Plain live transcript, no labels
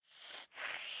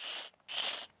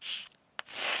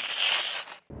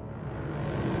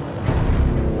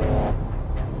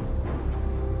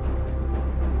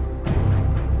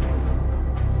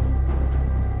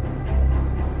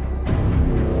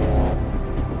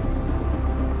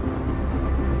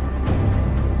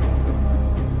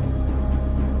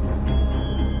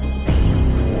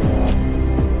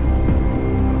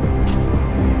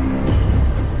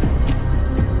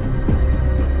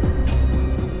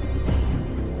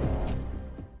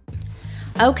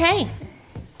Okay.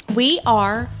 We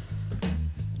are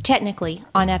technically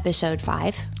on episode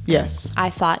 5. Yes.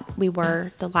 I thought we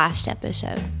were the last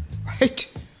episode.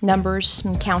 Right. Numbers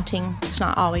and counting is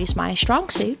not always my strong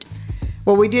suit.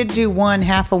 Well, we did do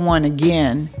half of one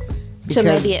again. So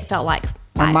maybe it felt like 5.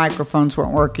 Our microphones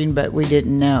weren't working, but we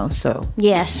didn't know, so.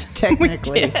 Yes.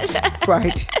 Technically. We did.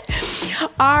 Right.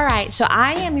 All right, so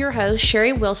I am your host,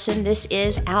 Sherry Wilson. This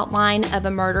is Outline of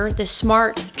a Murder, the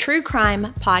smart true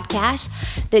crime podcast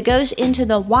that goes into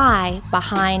the why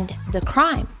behind the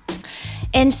crime.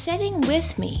 And sitting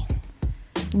with me,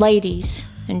 ladies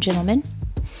and gentlemen,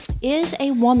 is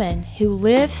a woman who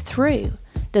lived through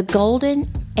the golden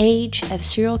age of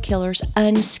serial killers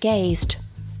unscathed.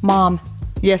 Mom.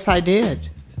 Yes, I did.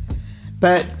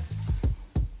 But.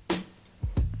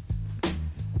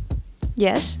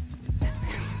 Yes.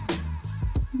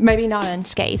 Maybe not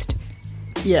unscathed.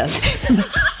 Yes.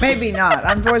 Maybe not.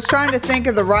 I was trying to think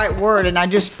of the right word and I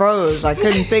just froze. I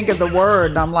couldn't think of the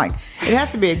word. And I'm like, it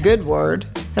has to be a good word.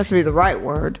 It has to be the right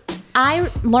word. I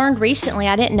learned recently,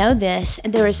 I didn't know this,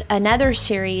 there was another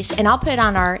series, and I'll put it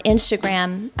on our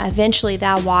Instagram eventually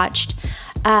that I watched.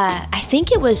 I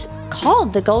think it was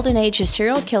called The Golden Age of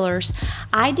Serial Killers.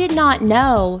 I did not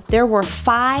know there were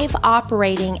 5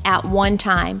 operating at one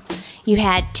time. You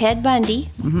had Ted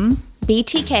Bundy,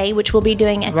 BTK, which we'll be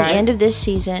doing at the end of this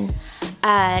season,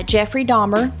 Jeffrey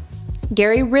Dahmer,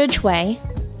 Gary Ridgway,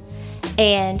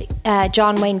 and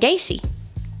John Wayne Gacy.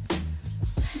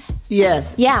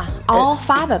 Yes. Yeah, all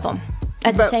 5 of them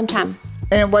at the same time.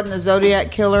 And it wasn't the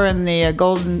Zodiac Killer and the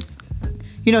Golden...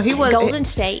 You know, he was... Golden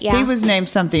State, yeah. He was named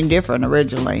something different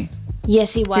originally.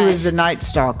 Yes, he was. He was the Night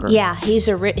Stalker. Yeah, he's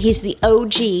the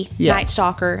OG Night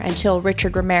Stalker until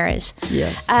Richard Ramirez.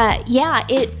 Yes.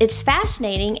 It's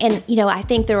fascinating. And, you know, I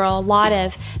think there are a lot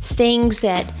of things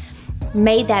that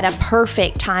made that a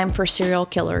perfect time for serial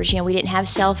killers. You know, we didn't have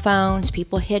cell phones.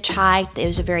 People hitchhiked. It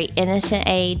was a very innocent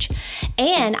age.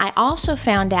 And I also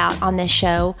found out on this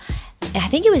show, and I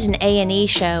think it was an A&E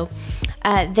show,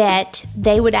 that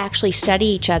they would actually study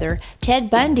each other. Ted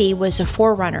Bundy was a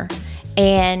forerunner,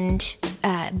 and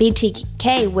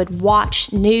BTK would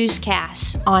watch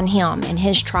newscasts on him and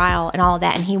his trial and all of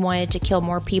that, and he wanted to kill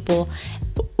more people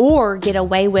or get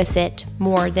away with it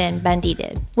more than Bundy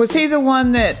did. Was he the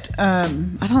one that,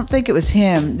 I don't think it was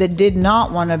him, that did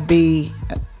not want to be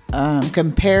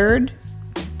compared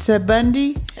to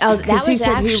Bundy? Oh, that was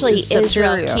actually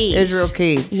Israel Keys. Israel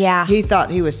Keys. Yeah. He thought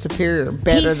he was superior, better than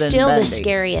Bundy. He's still the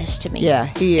scariest to me. Yeah,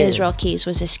 he is. Israel Keys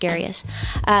was the scariest.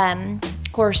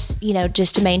 Of course, you know,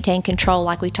 just to maintain control,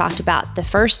 like we talked about the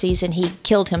first season, he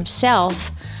killed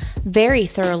himself very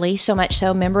thoroughly, so much so,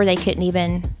 remember, they couldn't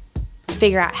even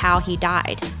figure out how he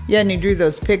died. Yeah, and he drew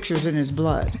those pictures in his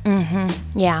blood.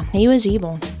 Mm-hmm. Yeah, he was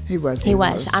evil. He was.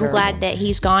 I'm glad that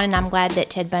he's gone, and I'm glad that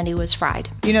Ted Bundy was fried.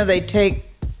 You know, they take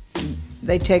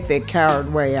the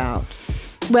coward way out.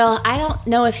 Well, I don't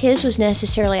know if his was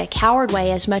necessarily a coward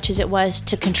way as much as it was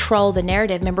to control the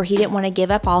narrative. Remember, he didn't want to give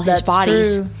up all his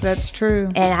bodies. That's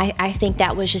true. And I think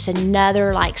that was just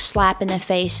another like slap in the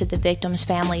face of the victims'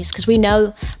 families, because we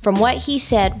know from what he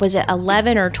said, was it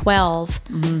 11 or 12,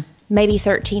 maybe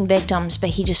 13 victims,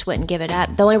 but he just wouldn't give it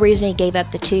up. The only reason he gave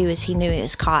up the 2 is he knew he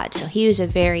was caught. So he was a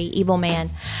very evil man.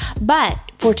 But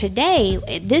for today,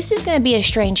 this is going to be a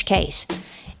strange case.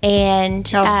 And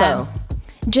how so?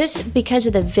 Just because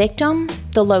of the victim,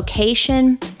 the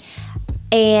location,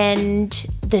 and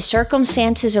the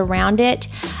circumstances around it.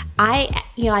 I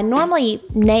normally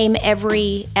name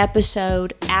every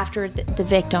episode after the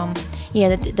victim. You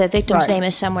know, the victim's name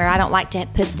is somewhere. I don't like to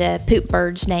put the poop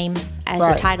bird's name as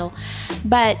a title.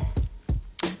 But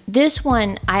this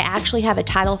one, I actually have a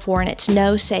title for, and it's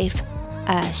No Safe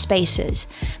Spaces,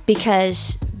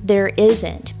 because there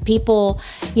isn't. People,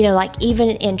 you know, like even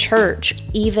in church,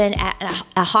 even at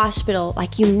a hospital,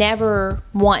 like you never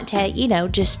want to, you know,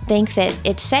 just think that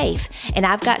it's safe. And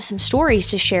I've got some stories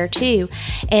to share too.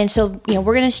 And so, you know,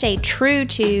 we're going to stay true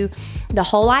to the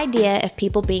whole idea of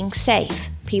people being safe,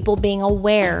 people being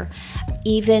aware,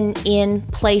 even in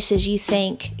places you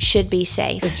think should be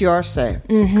safe. That you are safe.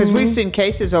 Because we've seen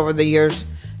cases over the years,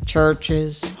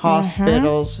 churches,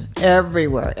 hospitals,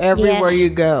 everywhere you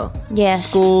go. Yes.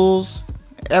 Schools,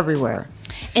 everywhere.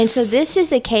 And so this is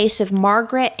the case of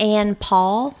Margaret Ann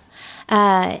Paul.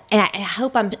 And I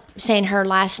hope I'm saying her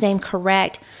last name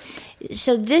correct.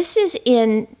 So this is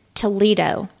in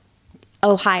Toledo,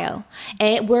 Ohio.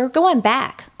 And we're going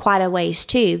back quite a ways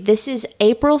too. This is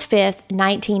April 5th,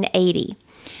 1980.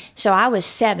 So I was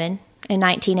 7 in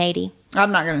 1980.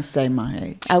 I'm not going to say my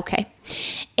age. Okay.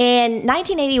 And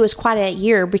 1980 was quite a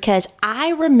year because I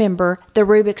remember the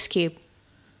Rubik's Cube.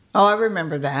 Oh, I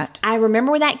remember that. I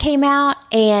remember when that came out,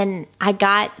 and I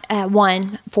got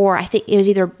one for, I think it was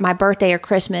either my birthday or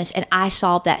Christmas, and I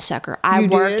solved that sucker. I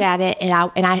worked at it, and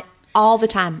I all the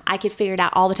time. I could figure it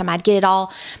out all the time. I'd get it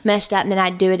all messed up, and then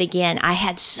I'd do it again. I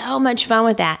had so much fun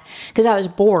with that because I was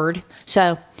bored.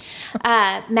 So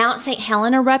Mount St.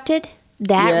 Helena erupted.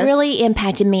 That really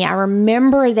impacted me. I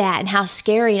remember that and how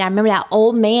scary. And I remember that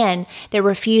old man that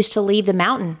refused to leave the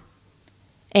mountain.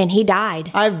 And he died.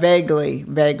 I vaguely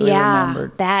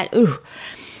remembered. That, ooh.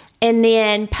 And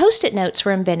then Post-it notes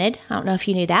were invented. I don't know if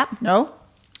you knew that. No?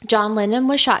 John Lennon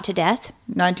was shot to death.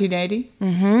 1980?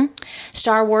 Mm-hmm.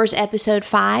 Star Wars Episode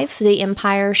 5, The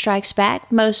Empire Strikes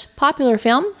Back. Most popular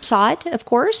film. Saw it, of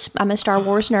course. I'm a Star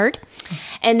Wars nerd.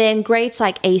 And then greats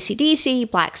like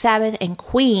AC/DC, Black Sabbath, and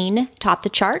Queen topped the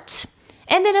charts.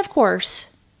 And then, of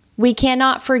course, we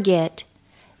cannot forget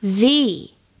the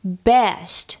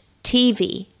best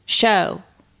TV show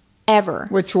ever.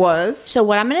 Which was? So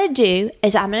what I'm going to do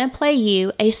is I'm going to play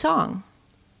you a song.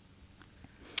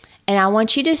 And I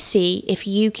want you to see if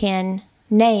you can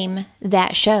name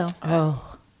that show.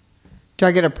 Oh. Do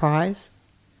I get a prize?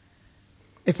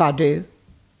 If I do.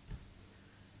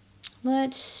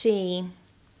 Let's see.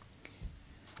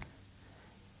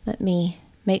 Let me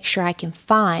make sure I can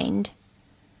find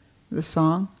the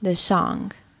song.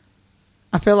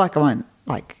 I feel like I want,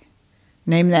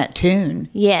 name that tune.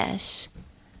 Yes.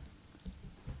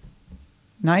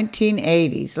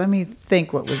 1980s. Let me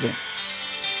think what was it.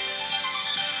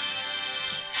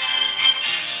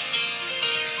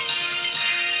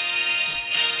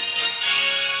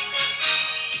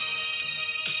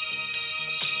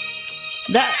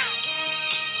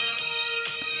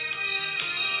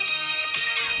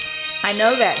 I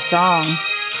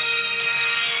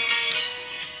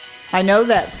know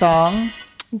that song.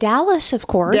 Dallas, of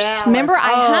course. Dallas. Remember,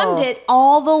 I hummed it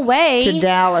all the way to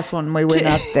Dallas when we went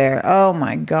up there. Oh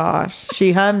my gosh.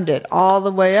 She hummed it all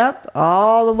the way up,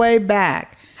 all the way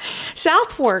back.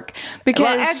 South Fork.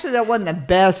 Because actually, that wasn't the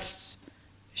best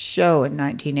show in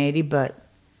 1980, but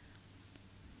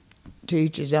to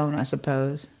each his own, I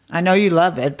suppose. I know you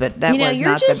love it, but that was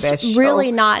not the best show. You're just really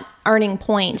not earning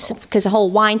points because the whole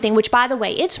wine thing, which, by the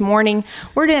way, it's morning.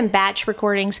 We're doing batch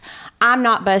recordings. I'm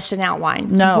not busting out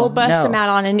wine. No, we'll bust them out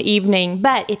on an evening.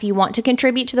 But if you want to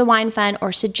contribute to the wine fund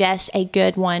or suggest a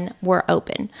good one, we're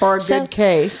open. Or a good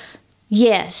case.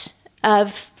 Yes,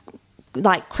 of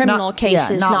criminal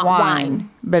cases, not wine.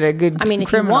 But a good criminal case.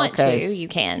 If you want to, you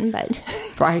can. But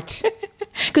right.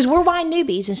 Because we're wine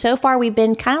newbies, and so far we've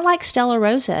been kind of like Stella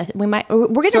Rosa. We're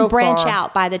going to branch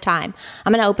out by the time.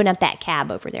 I'm going to open up that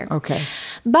cab over there. Okay.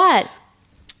 But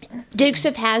Dukes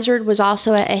of Hazzard was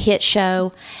also a hit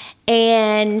show,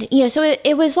 and so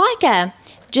it was like to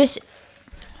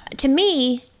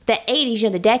me, the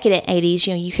 80s, the decadent 80s.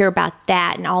 You hear about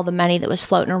that and all the money that was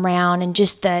floating around, and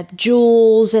just the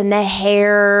jewels and the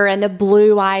hair and the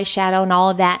blue eyeshadow and all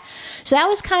of that. So that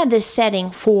was kind of the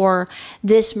setting for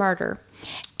this murder.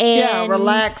 And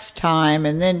relaxed time.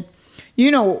 And then,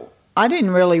 I didn't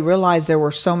really realize there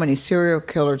were so many serial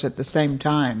killers at the same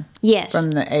time. Yes. From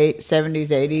the 70s,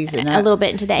 80s. And a little bit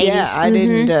into the 80s.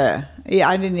 Yeah,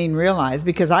 I didn't even realize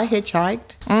because I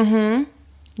hitchhiked. Mm-hmm.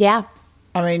 Yeah.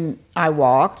 I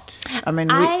walked.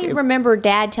 I remember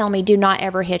Dad telling me, do not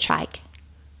ever hitchhike.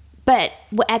 But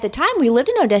at the time, we lived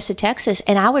in Odessa, Texas,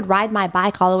 and I would ride my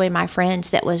bike all the way to my friends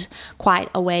that was quite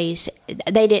a ways.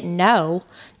 They didn't know.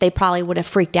 They probably would have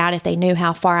freaked out if they knew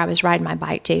how far I was riding my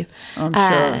bike to. I'm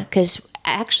sure. Because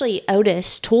actually,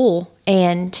 Otis Toole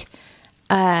and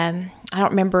I don't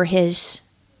remember his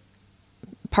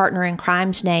partner in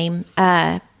crime's name,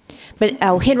 but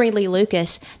Henry Lee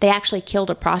Lucas, they actually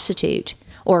killed a prostitute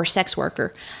or sex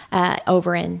worker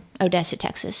over in Odessa,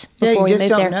 Texas. Before you just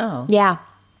don't know. Yeah.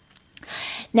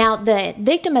 Now, the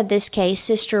victim of this case,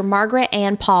 Sister Margaret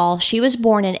Ann Paul, she was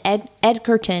born in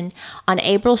Edgerton on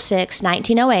April 6,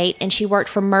 1908, and she worked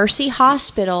for Mercy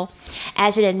Hospital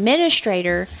as an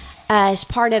administrator as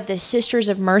part of the Sisters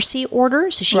of Mercy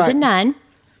order. So she's a nun.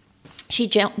 She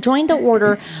joined the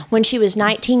order when she was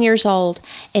 19 years old,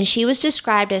 and she was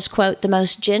described as, quote, the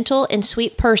most gentle and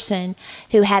sweet person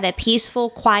who had a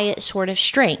peaceful, quiet sort of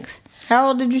strength. How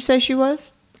old did you say she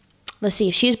was? Let's see.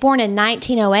 If she was born in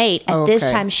 1908, at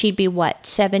this time she'd be what,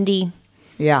 72?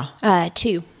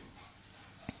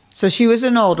 So she was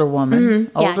an older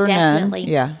woman, older definitely. nun.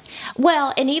 Yeah.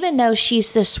 Well, and even though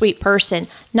she's the sweet person,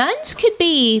 nuns could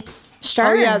be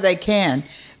stern. Oh yeah, they can.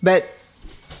 But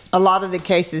a lot of the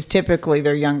cases, typically,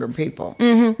 they're younger people.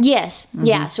 Mm-hmm. Yes. Mm-hmm.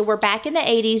 Yeah. So we're back in the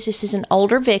 80s. This is an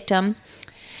older victim.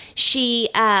 She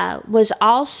was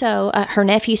also, her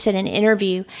nephew said in an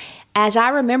interview, As I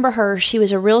remember her, she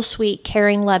was a real sweet,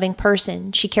 caring, loving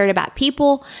person. She cared about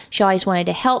people. She always wanted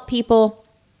to help people.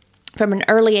 From an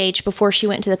early age, before she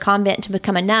went to the convent to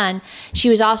become a nun, she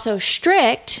was also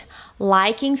strict,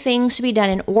 liking things to be done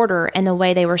in order and the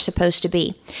way they were supposed to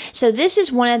be. So this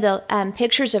is one of the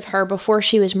pictures of her before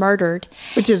she was murdered.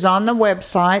 Which is on the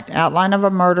website,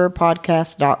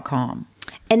 outlineofamurderpodcast.com.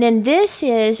 And then this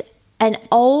is an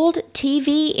old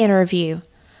TV interview.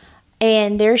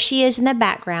 And there she is in the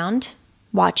background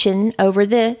watching over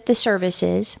the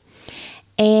services.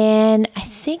 And I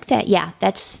think that,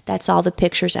 that's all the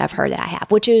pictures of her that I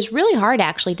have, which is really hard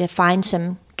actually to find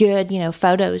some good,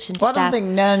 photos and stuff. I don't think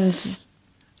nuns,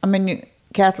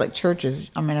 Catholic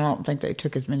churches, I don't think they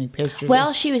took as many pictures.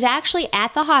 Well, she was actually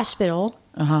at the hospital.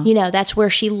 That's where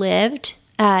she lived.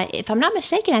 If I'm not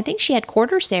mistaken, I think she had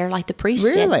quarters there, like the priest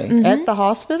did. Really? Mm-hmm. At the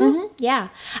hospital? Mm-hmm. Yeah.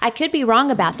 I could be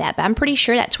wrong about that, but I'm pretty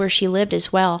sure that's where she lived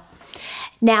as well.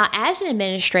 Now, as an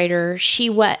administrator,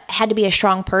 she had to be a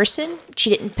strong person.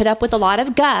 She didn't put up with a lot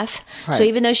of guff. Right. So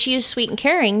even though she is sweet and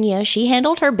caring, she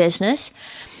handled her business.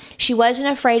 She wasn't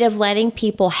afraid of letting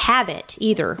people have it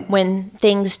either when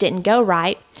things didn't go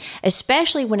right,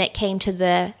 especially when it came to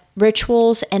the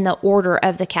rituals and the order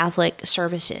of the Catholic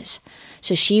services.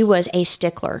 So she was a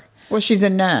stickler. Well, she's a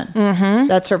nun. Mm-hmm.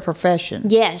 That's her profession.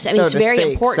 Yes. It's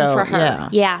very important for her.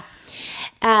 Yeah.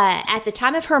 At the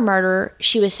time of her murder,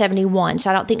 she was 71, so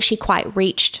I don't think she quite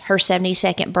reached her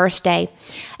 72nd birthday.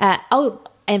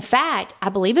 In fact, I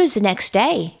believe it was the next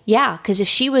day. Yeah, because if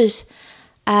she was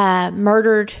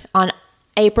murdered on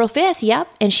April 5th,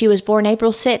 and she was born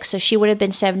April 6th, so she would have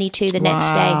been 72 the next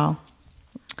day.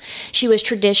 She was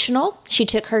traditional. She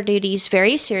took her duties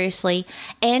very seriously,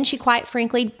 and she quite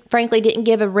frankly didn't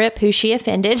give a rip who she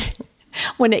offended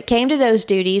when it came to those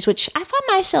duties, which I find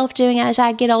myself doing as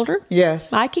I get older.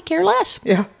 Yes. I could care less.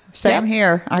 Yeah, same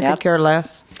here. I could care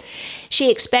less. She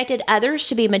expected others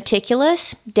to be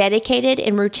meticulous, dedicated,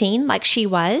 and routine like she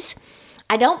was.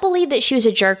 I don't believe that she was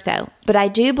a jerk, though, but I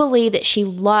do believe that she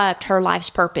loved her life's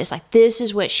purpose. Like, this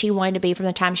is what she wanted to be from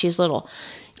the time she was little.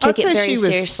 Took it very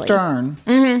seriously. She was stern.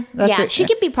 Mm-hmm. She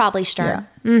could be probably stern.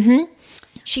 Yeah. Mm-hmm.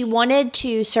 She wanted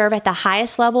to serve at the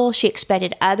highest level. She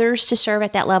expected others to serve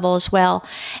at that level as well.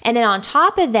 And then on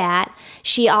top of that,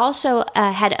 she also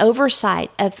had oversight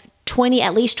of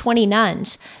at least 20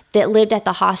 nuns that lived at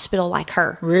the hospital like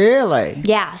her. Really?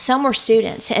 Yeah. Some were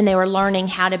students, and they were learning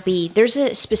how to be. There's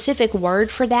a specific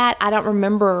word for that. I don't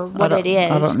remember what it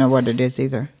is. I don't know what it is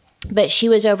either. But she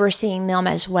was overseeing them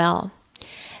as well.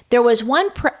 There was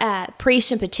one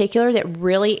priest in particular that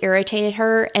really irritated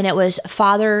her, and it was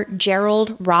Father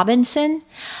Gerald Robinson.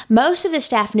 Most of the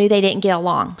staff knew they didn't get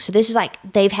along, so this is like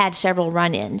they've had several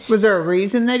run-ins. Was there a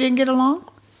reason they didn't get along?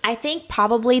 I think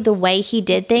probably the way he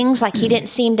did things, like he didn't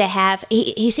seem to have,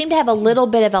 he seemed to have a little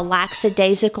bit of a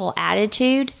lackadaisical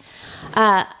attitude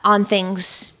on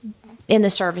things in the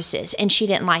services, and she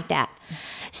didn't like that.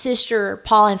 Sister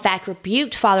Paul, in fact,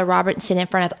 rebuked Father Robertson in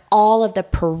front of all of the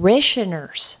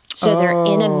parishioners. So they're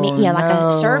in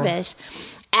a service.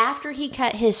 After he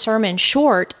cut his sermon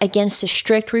short against the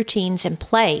strict routines in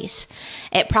place,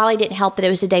 it probably didn't help that it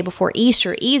was the day before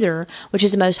Easter either, which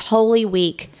is the most holy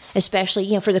week,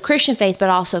 especially for the Christian faith, but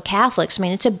also Catholics.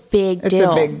 It's a big deal.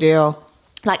 It's a big deal.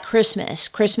 Like Christmas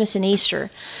and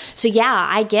Easter. So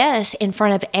I guess in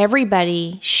front of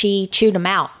everybody, she chewed them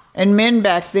out. And men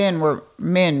back then were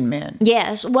men.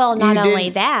 Yes. Well, not only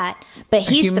that, but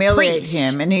he's the priest.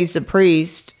 Humiliate him, and he's the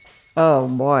priest. Oh,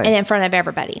 boy. And in front of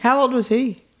everybody. How old was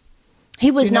he? He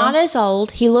was not as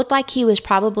old. He looked like he was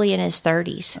probably in his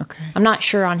 30s. Okay. I'm not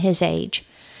sure on his age.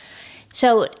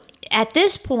 So at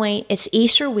this point, it's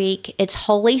Easter week. It's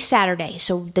Holy Saturday.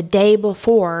 So the day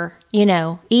before,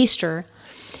 Easter.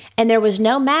 And there was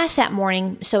no mass that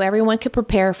morning, so everyone could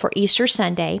prepare for Easter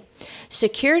Sunday.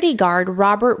 Security guard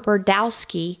Robert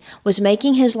Burdowski was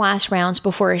making his last rounds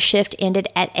before his shift ended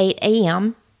at 8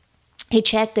 a.m. He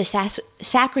checked the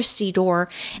sacristy door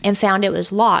and found it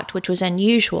was locked, which was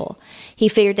unusual. He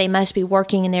figured they must be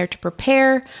working in there to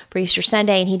prepare for Easter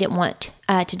Sunday, and he didn't want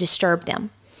to disturb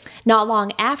them. Not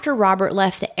long after Robert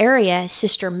left the area,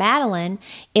 Sister Madeline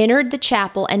entered the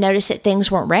chapel and noticed that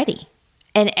things weren't ready.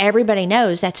 And everybody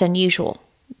knows that's unusual.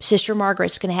 Sister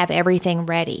Margaret's going to have everything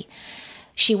ready.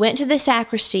 She went to the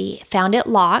sacristy, found it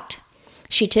locked.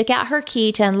 She took out her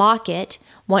key to unlock it.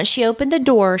 Once she opened the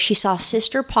door, she saw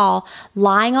Sister Paul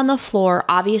lying on the floor,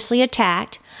 obviously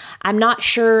attacked. I'm not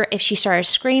sure if she started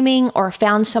screaming or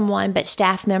found someone, but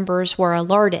staff members were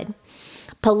alerted.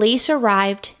 Police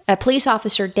arrived. Police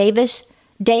officer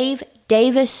Dave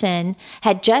Davison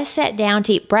had just sat down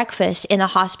to eat breakfast in the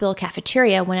hospital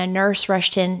cafeteria when a nurse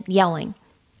rushed in yelling.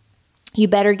 You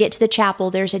better get to the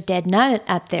chapel. There's a dead nun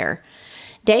up there.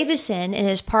 Davison and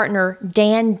his partner,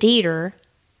 Dan Dieter,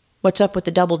 what's up with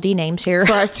the double D names here?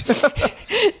 Right.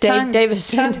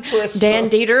 Davison, Dan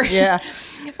Dieter.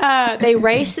 Yeah. They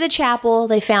raced to the chapel.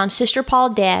 They found Sister Paul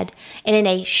dead, and in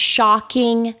a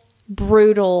shocking,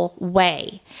 brutal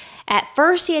way. At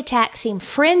first, the attack seemed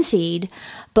frenzied,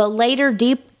 but later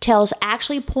details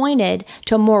actually pointed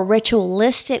to a more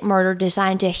ritualistic murder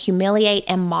designed to humiliate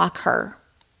and mock her.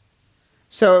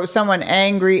 So it was someone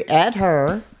angry at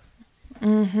her,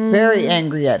 very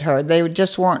angry at her. They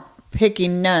just weren't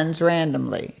picking nuns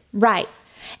randomly. Right.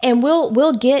 And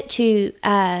we'll get to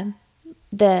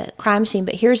the crime scene,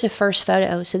 but here's the first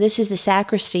photo. So this is the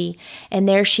sacristy, and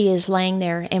there she is laying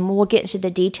there, and we'll get into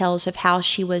the details of how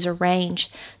she was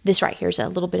arranged. This right here is a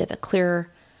little bit of a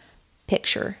clearer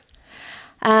picture.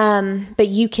 But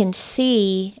you can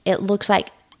see it looks like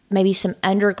maybe some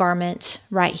undergarments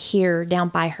right here down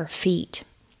by her feet.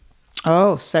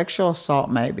 Oh, sexual assault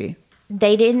maybe.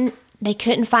 They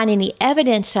couldn't find any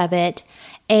evidence of it.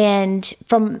 And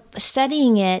from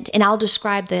studying it, and I'll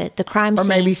describe the crime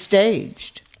scene. Or maybe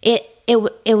staged. It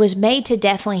was made to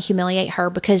definitely humiliate her,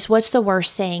 because what's the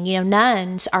worst thing? You know,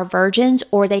 nuns are virgins,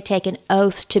 or they take an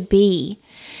oath to be.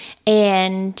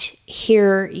 And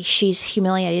here she's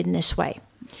humiliated in this way.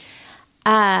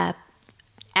 After,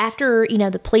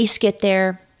 the police get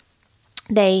there,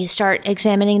 they start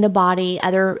examining the body.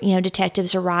 Other,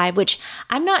 detectives arrive, which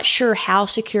I'm not sure how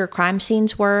secure crime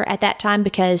scenes were at that time,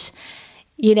 because,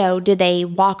 did they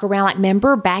walk around like,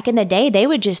 remember back in the day, they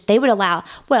would allow,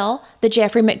 the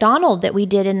Jeffrey McDonald that we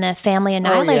did in the Family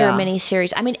Annihilator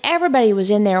miniseries. I mean, everybody was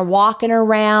in there walking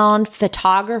around,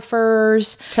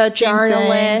 photographers, touching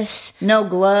journalists. Things, no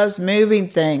gloves, moving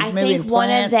things, I moving think one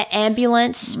plants. of the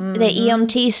ambulance, the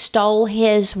EMT stole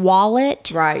his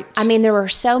wallet. Right. I mean, there were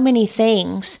so many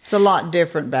things. It's a lot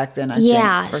different back then, I think.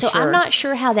 Yeah, so sure. I'm not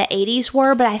sure how the 80s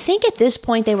were, but I think at this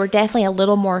point they were definitely a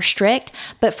little more strict.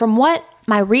 But from what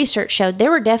my research showed,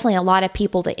 there were definitely a lot of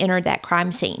people that entered that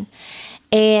crime scene.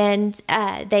 And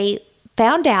they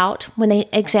found out when they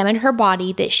examined her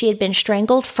body that she had been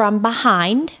strangled from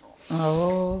behind.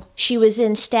 Oh. She was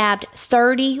then stabbed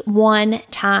 31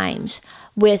 times,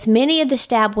 with many of the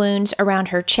stab wounds around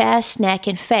her chest, neck,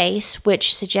 and face,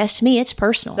 which suggests to me it's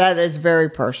personal. That is very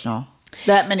personal.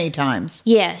 That many times.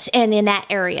 Yes, and in that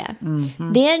area.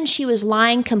 Mm-hmm. Then she was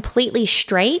lying completely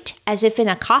straight, as if in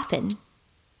a coffin.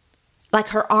 Like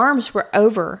her arms were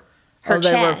over her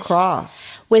chest. They were crossed.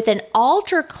 With an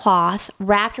altar cloth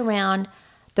wrapped around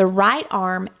the right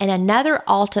arm and another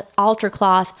altar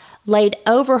cloth laid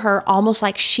over her, almost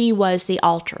like she was the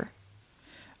altar.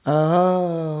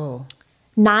 Oh.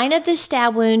 9 of the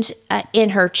stab wounds in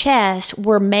her chest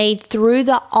were made through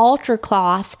the altar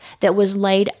cloth that was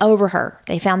laid over her.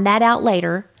 They found that out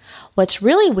later. What's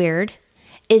really weird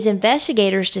is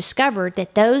investigators discovered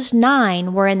that those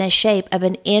 9 were in the shape of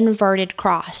an inverted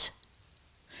cross.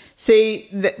 See,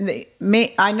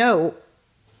 I know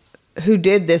who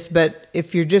did this, but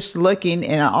if you're just looking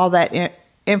at all that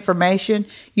information,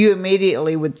 you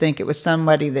immediately would think it was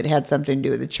somebody that had something to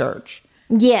do with the church.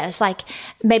 Yes, like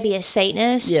maybe a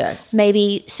Satanist. Yes.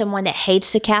 Maybe someone that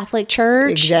hates the Catholic Church.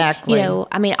 Exactly.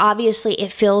 Obviously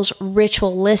it feels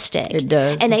ritualistic. It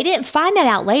does. And they didn't find that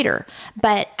out later.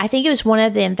 But I think it was one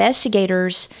of the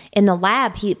investigators in the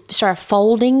lab. He started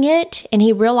folding it, and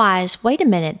he realized, wait a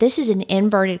minute, this is an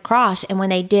inverted cross. And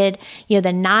when they did,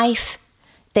 the knife,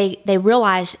 they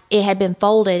realized it had been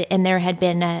folded, and there had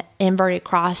been an inverted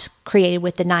cross created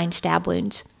with the 9 stab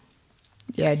wounds.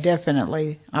 Yeah,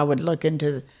 definitely. I would look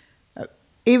into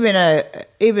even a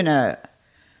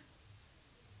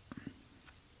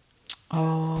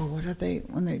what are they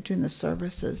when they're doing the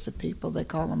services? The people, they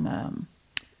call them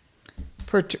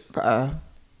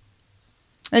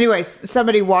anyways,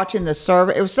 somebody watching the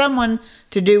service. It was someone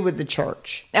to do with the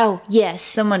church. Oh, yes.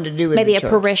 Someone to do with maybe the a church.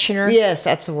 parishioner. Yes,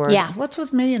 that's the word. Yeah. What's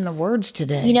with me and the words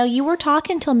today? You were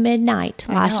talking till midnight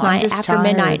last night. After tired.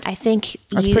 midnight, I think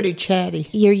I was pretty chatty.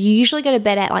 You usually go to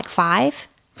bed at like 5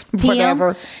 p.m.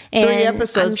 Whatever. 3 and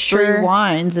episodes, 3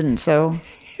 wines, and so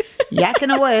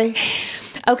yakking away.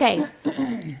 Okay.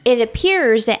 It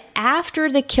appears that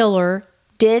after the killer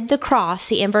did the cross,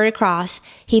 the inverted cross,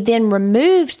 he then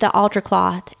removed the altar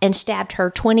cloth and stabbed her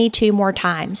 22 more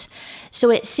times. So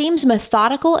it seems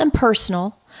methodical and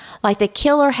personal, like the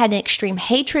killer had an extreme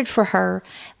hatred for her,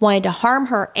 wanted to harm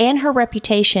her and her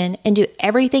reputation, and do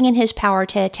everything in his power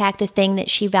to attack the thing that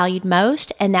she valued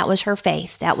most, and that was her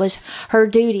faith. That was her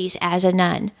duties as a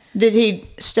nun. Did he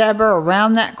stab her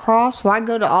around that cross? Why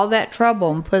go to all that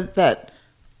trouble and put that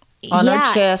on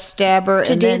her chest, stab her.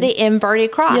 To do the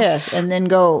inverted cross. Yes, and then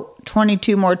go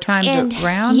 22 more times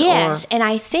around? Yes, and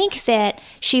I think that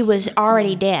she was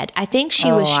already dead. I think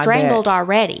she was strangled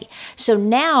already. So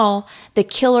now the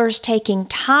killer's taking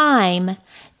time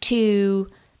to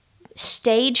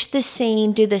stage the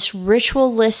scene, do this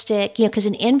ritualistic, because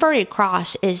an inverted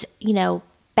cross is,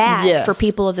 bad for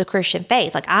people of the Christian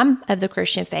faith. Like, I'm of the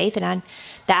Christian faith, and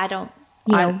I don't,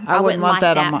 I wouldn't want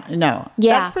that on my, no.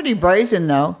 Yeah. That's pretty brazen,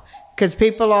 though. Because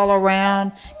people all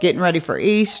around getting ready for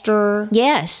Easter.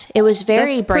 Yes, it was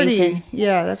very brazen.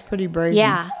 That's pretty brazen.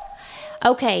 Yeah.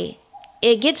 Okay,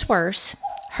 it gets worse.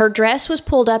 Her dress was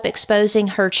pulled up, exposing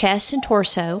her chest and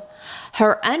torso.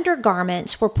 Her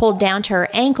undergarments were pulled down to her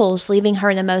ankles, leaving her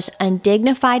in the most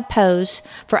undignified pose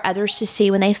for others to see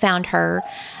when they found her.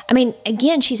 I mean,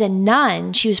 again, she's a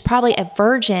nun. She was probably a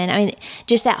virgin. I mean,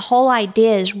 just that whole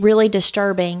idea is really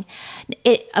disturbing.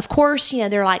 Of course,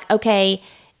 they're like, okay,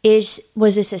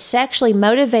 was this a sexually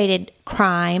motivated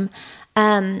crime?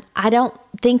 I don't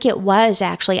think it was,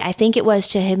 actually. I think it was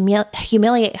to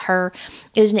humiliate her.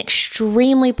 It was an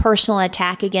extremely personal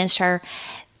attack against her.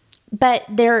 But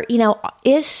there,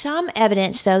 is some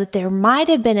evidence, though, that there might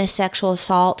have been a sexual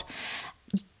assault,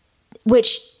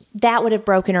 which that would have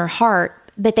broken her heart.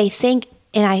 But they think,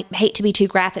 and I hate to be too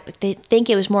graphic, but they think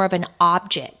it was more of an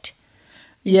object.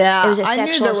 Yeah, it was a sexual I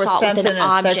knew there was assault something with an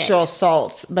object. Sexual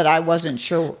assault, but I wasn't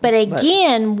sure. But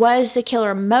again, was the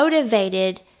killer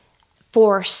motivated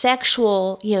for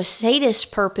sexual,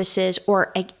 sadist purposes,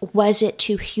 or was it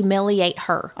to humiliate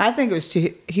her? I think it was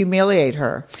to humiliate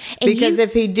her. Because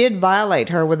if he did violate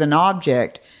her with an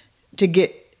object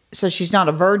so she's not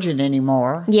a virgin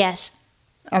anymore. Yes.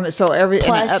 So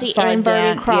plus the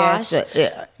inverted cross,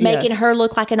 making her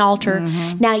look like an altar.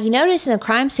 Mm-hmm. Now, you notice in the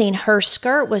crime scene, her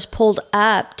skirt was pulled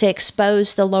up to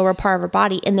expose the lower part of her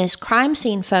body. In this crime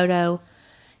scene photo,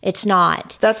 it's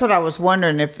not. That's what I was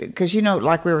wondering, because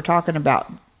like we were talking about,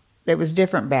 it was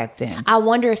different back then. I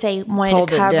wonder if they wanted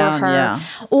to cover her,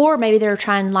 or maybe they were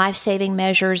trying life-saving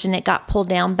measures and it got pulled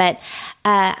down. But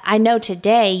I know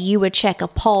today you would check a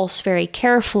pulse very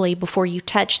carefully before you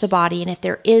touch the body, and if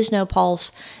there is no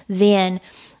pulse, then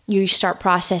you start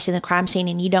processing the crime scene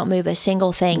and you don't move a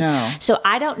single thing. No. So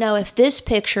I don't know if this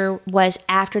picture was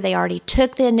after they already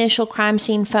took the initial crime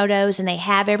scene photos and they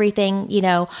have everything,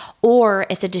 or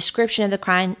if the description of the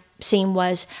crime scene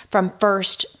was from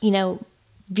first,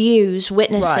 views,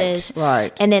 witnesses,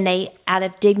 right. And then they, out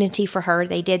of dignity for her,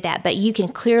 they did that. But you can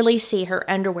clearly see her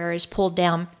underwear is pulled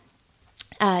down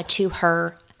to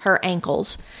her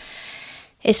ankles.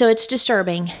 And so it's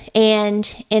disturbing.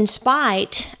 And in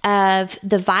spite of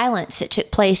the violence that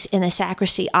took place in the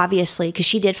sacristy, obviously, because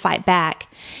she did fight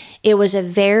back, it was a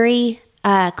very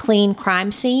clean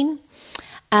crime scene.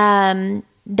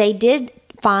 They did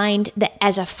find that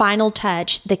as a final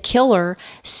touch, the killer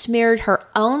smeared her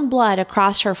own blood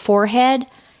across her forehead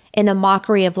in the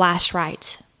mockery of last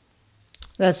rites.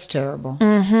 That's terrible.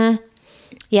 Mm-hmm.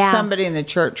 Yeah. Somebody in the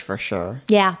church for sure.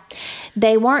 Yeah.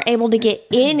 They weren't able to get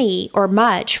any or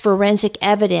much forensic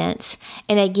evidence.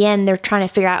 And again, they're trying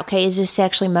to figure out, okay, is this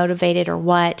sexually motivated or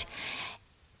what?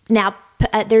 Now,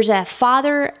 there's a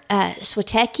Father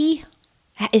Switecki.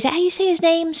 Is that how you say his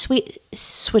name?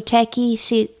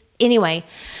 Switecki? Anyway,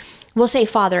 we'll say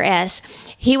Father S.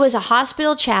 He was a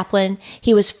hospital chaplain.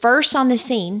 He was first on the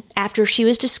scene after she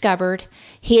was discovered.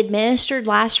 He administered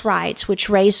last rites, which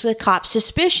raised the cops'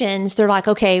 suspicions. They're like,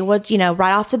 okay,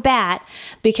 right off the bat,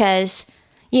 because,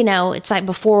 it's like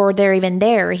before they're even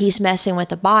there, he's messing with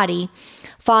the body.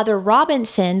 Father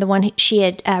Robinson, the one she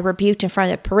had rebuked in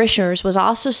front of the parishioners, was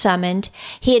also summoned.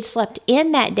 He had slept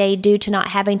in that day due to not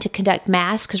having to conduct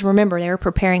Mass, because remember, they were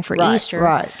preparing for Easter.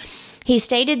 Right. He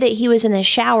stated that he was in the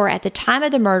shower at the time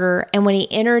of the murder, and when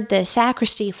he entered the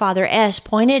sacristy, Father S.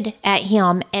 pointed at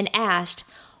him and asked,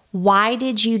 "Why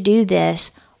did you do this?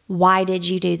 Why did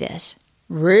you do this?"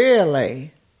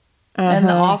 Really? And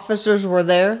the officers were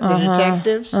there, the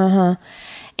detectives?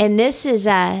 And this is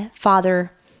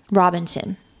Father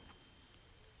Robinson.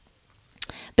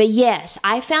 But yes,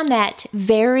 I found that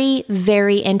very,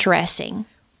 very interesting.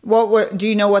 Do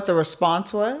you know what the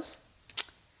response was?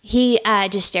 He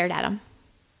just stared at him.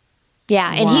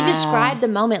 Yeah, and he described the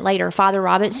moment later, Father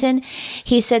Robinson.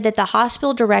 He said that the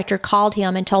hospital director called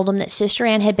him and told him that Sister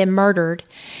Ann had been murdered.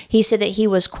 He said that he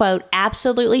was, quote,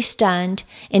 absolutely stunned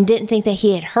and didn't think that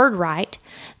he had heard right.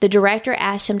 The director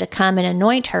asked him to come and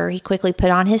anoint her. He quickly put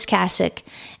on his cassock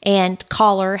and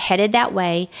collar, headed that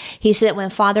way. He said that when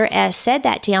Father S. said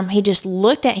that to him, he just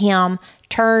looked at him,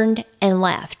 turned, and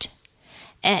left.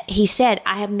 He said,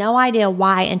 "I have no idea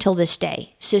why until this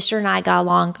day. Sister and I got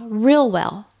along real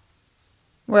well."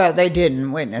 Well, they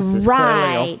didn't witness this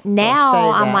Right. clearly.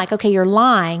 Now I'm like, okay, you're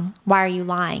lying. Why are you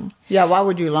lying? Yeah, why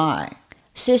would you lie?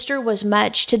 Sister was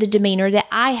much to the demeanor that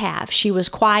I have. She was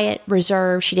quiet,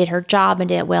 reserved. She did her job and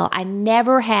did it well. I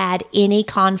never had any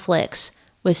conflicts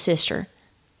with sister.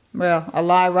 Well, a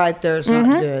lie right there is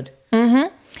not good.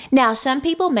 Mm-hmm. Now, some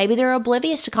people, maybe they're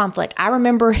oblivious to conflict. I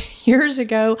remember years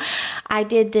ago, I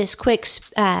did this quick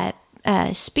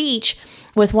speech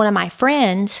with one of my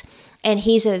friends, and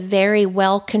he's a very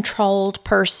well-controlled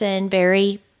person,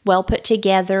 very well put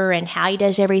together, and how he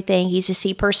does everything. He's a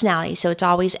C personality, so it's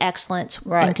always excellent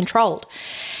and controlled.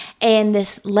 And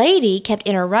this lady kept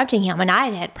interrupting him, and I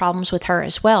had problems with her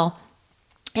as well.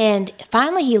 And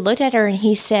finally, he looked at her and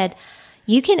he said,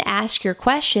 "You can ask your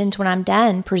questions when I'm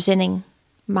done presenting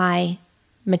my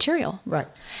material." Right.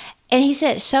 And he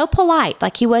said, so polite,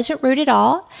 like he wasn't rude at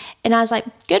all. And I was like,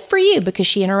 good for you, because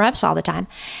she interrupts all the time.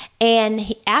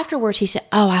 And afterwards he said,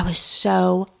 oh, I was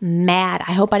so mad.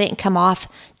 I hope I didn't come off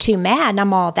too mad. And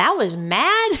I'm all, that was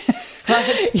mad?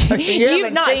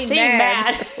 You've not seen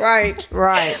mad.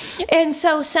 Right. And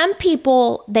so some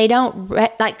people, they don't,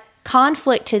 like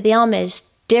conflict to them is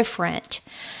different.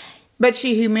 But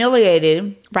she humiliated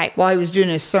him. Right. While he was doing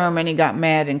his sermon, he got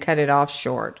mad and cut it off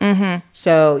short. Mm-hmm.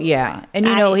 So, yeah. And,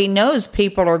 he knows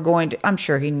people are going to, I'm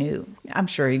sure he knew. I'm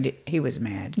sure he was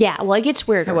mad. Yeah, well, it gets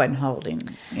weirder. He wasn't holding,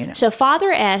 So Father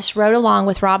S. rode along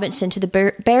with Robinson to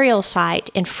the burial site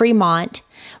in Fremont.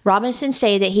 Robinson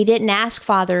stated that he didn't ask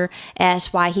Father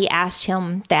S. why he asked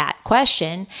him that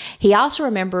question. He also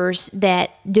remembers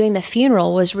that doing the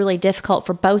funeral was really difficult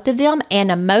for both of them and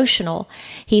emotional.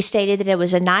 He stated that it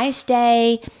was a nice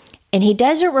day, and he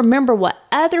doesn't remember what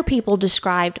other people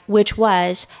described, which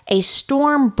was a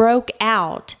storm broke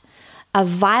out. A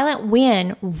violent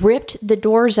wind ripped the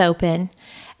doors open,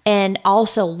 and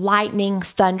also lightning,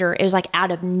 thunder. It was like out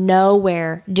of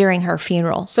nowhere during her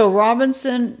funeral. So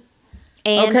Robinson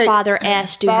and Father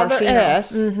S. do her funeral. Father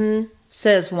S.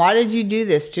 says, why did you do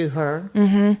this to her?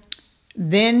 Mm-hmm.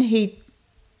 Then he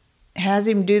has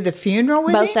him do the funeral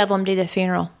with Both him? of them do the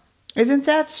funeral. Isn't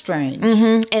that strange?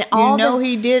 Mm-hmm. And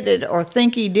he did it or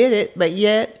think he did it, but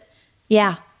yet...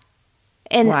 Yeah.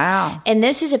 And, wow. And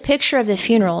this is a picture of the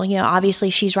funeral. Obviously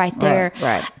she's right there.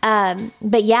 Right.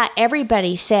 But yeah,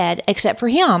 everybody said, except for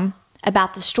him,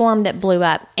 about the storm that blew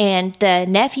up. And the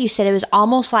nephew said it was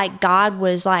almost like God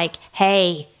was like,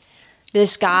 hey,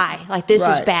 this guy, like this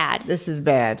is bad. This is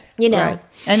bad. Right.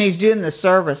 And he's doing the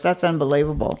service. That's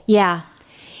unbelievable. Yeah.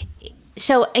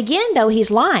 So again, though,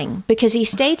 he's lying because he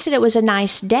states that it was a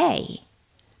nice day.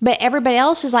 But everybody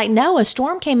else is like, no, a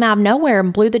storm came out of nowhere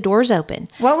and blew the doors open.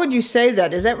 Why would you say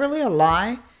that? Is that really a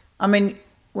lie? I mean,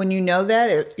 when you know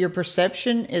that, your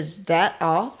perception is that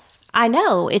off? I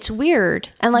know, it's weird,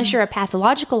 unless you're a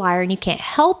pathological liar and you can't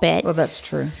help it. Well, that's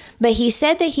true. But he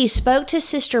said that he spoke to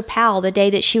Sister Powell the day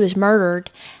that she was murdered.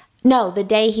 No, the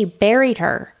day he buried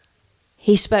her,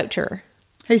 he spoke to her.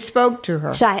 He spoke to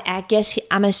her. So I guess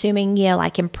I'm assuming,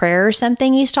 like in prayer or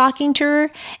something, he's talking to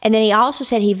her. And then he also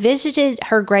said he visited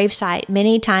her gravesite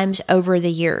many times over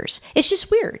the years. It's just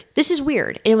weird. This is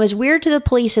weird. And it was weird to the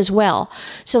police as well.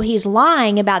 So he's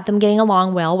lying about them getting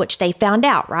along well, which they found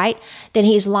out, right? Then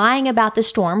he's lying about the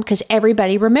storm because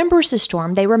everybody remembers the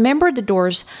storm. They remembered the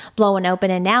doors blowing open,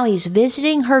 and now he's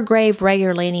visiting her grave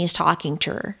regularly and he's talking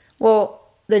to her. Well,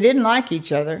 they didn't like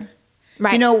each other.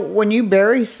 Right. When you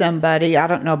bury somebody, I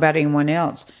don't know about anyone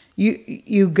else,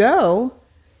 you go,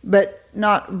 but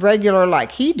not regular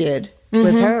like he did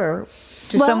with her,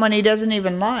 to someone he doesn't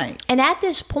even like. And at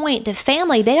this point, the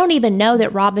family, they don't even know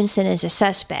that Robinson is a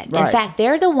suspect. Right. In fact,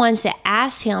 they're the ones that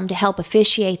asked him to help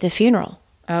officiate the funeral.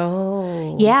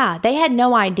 Oh. Yeah, they had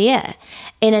no idea.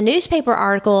 In a newspaper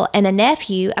article, and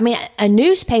a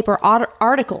newspaper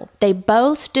article, they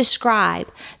both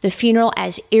describe the funeral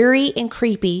as eerie and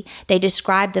creepy. They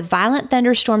describe the violent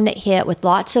thunderstorm that hit with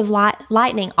lots of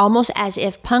lightning, almost as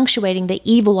if punctuating the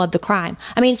evil of the crime.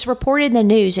 It's reported in the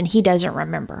news, and he doesn't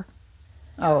remember.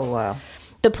 Oh, wow.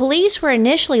 The police were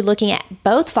initially looking at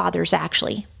both fathers,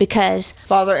 actually, because...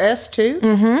 Father S, too?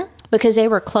 Mm-hmm. Because they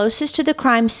were closest to the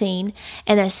crime scene,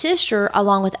 and the sister,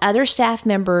 along with other staff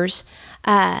members,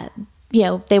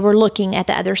 they were looking at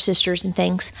the other sisters and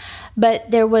things. But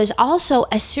there was also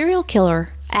a serial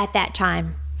killer at that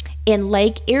time in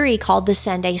Lake Erie called the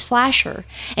Sunday Slasher.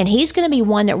 And he's going to be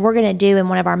one that we're going to do in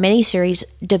one of our miniseries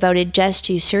devoted just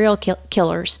to serial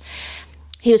killers.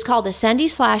 He was called the Sunday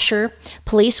Slasher.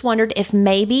 Police wondered if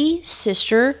maybe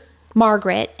Sister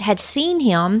Margaret had seen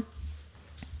him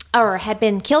or had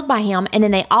been killed by him. And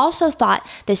then they also thought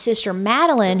that Sister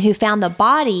Madeline, who found the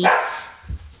body,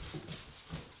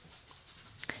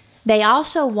 They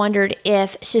also wondered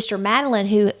if Sister Madeline,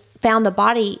 who found the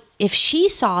body, if she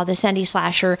saw the Sunday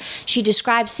slasher. She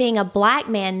described seeing a black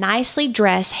man nicely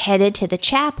dressed headed to the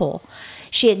chapel.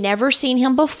 She had never seen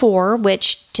him before,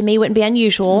 which to me wouldn't be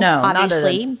unusual, No,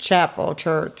 obviously. not at a chapel,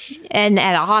 church. And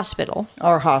at a hospital.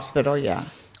 Or hospital, yeah.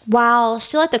 While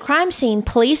still at the crime scene,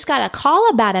 police got a call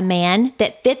about a man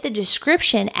that fit the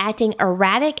description, acting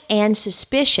erratic and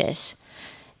suspicious.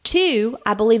 Two,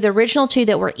 I believe the original two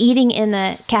that were eating in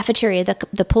the cafeteria,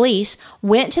 the police,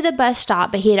 went to the bus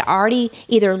stop, but he had already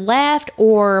either left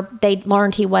or they'd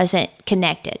learned he wasn't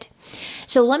connected.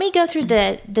 So let me go through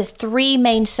the three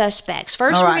main suspects.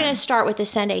 First, All we're right. going to start with the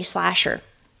Sunday slasher.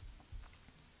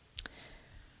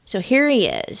 So here he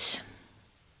is.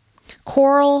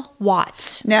 Coral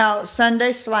Watts. Now,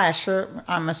 Sunday slasher,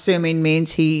 I'm assuming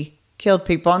means he killed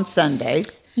people on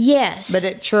Sundays. Yes. But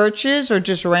at churches or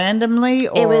just randomly?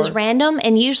 Or It was random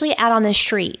and usually out on the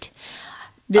street.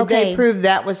 Did okay. they prove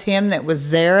that was him that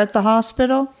was there at the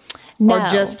hospital? No. Or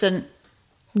just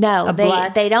No, a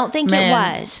black they don't think man?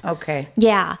 it was. Okay.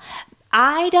 Yeah.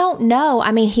 I don't know.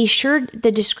 I mean,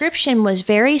 the description was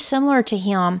very similar to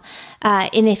him.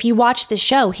 And if you watch the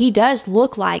show, he does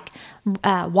look like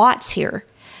Watts here.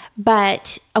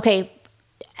 But, okay,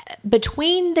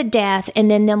 between the death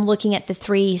and then them looking at the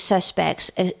three suspects,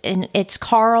 and it's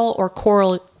Carl or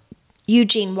Coral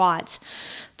Eugene Watts.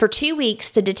 For 2 weeks,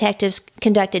 the detectives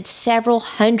conducted several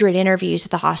hundred interviews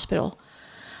at the hospital.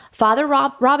 Father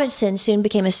Robinson soon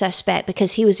became a suspect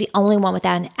because he was the only one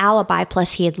without an alibi,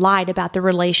 plus he had lied about the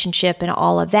relationship and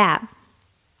all of that.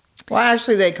 Well,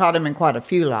 actually, they caught him in quite a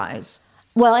few lies.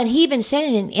 Well, and he even said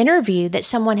in an interview that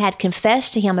someone had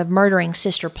confessed to him of murdering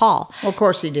Sister Paul. Well, of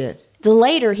course he did.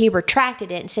 Later, he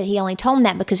retracted it and said he only told them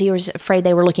that because he was afraid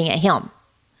they were looking at him,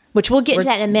 which we'll get to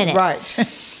that in a minute.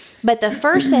 Right. But the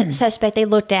first suspect they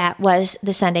looked at was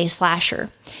the Sunday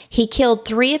slasher. He killed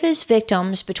 3 of his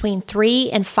victims between 3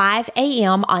 and 5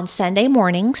 a.m. on Sunday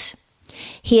mornings.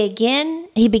 He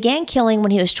began killing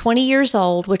when he was 20 years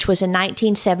old, which was in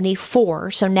 1974.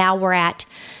 So now we're at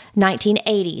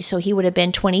 1980. So he would have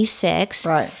been 26.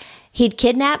 Right. He'd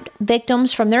kidnapped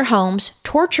victims from their homes,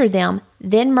 tortured them,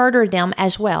 then murdered them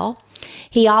as well.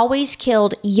 He always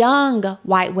killed young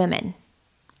white women.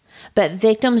 But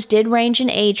victims did range in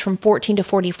age from 14 to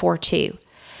 44 too.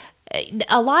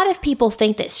 A lot of people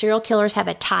think that serial killers have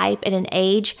a type and an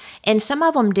age, and some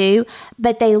of them do,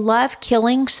 but they love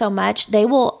killing so much, they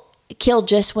will kill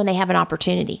just when they have an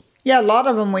opportunity. Yeah, a lot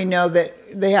of them we know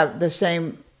that they have the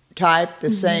same type,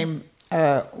 the same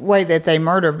way that they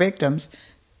murder victims.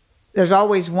 There's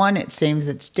always one, it seems,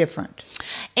 that's different.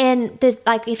 And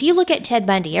if you look at Ted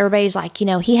Bundy, everybody's like,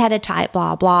 he had a type,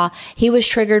 blah, blah. He was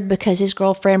triggered because his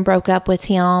girlfriend broke up with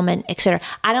him and et cetera.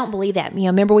 I don't believe that.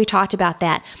 Remember we talked about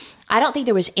that. I don't think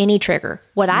there was any trigger.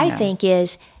 What I think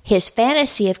is his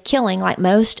fantasy of killing, like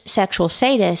most sexual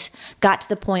sadists, got to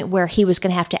the point where he was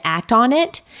going to have to act on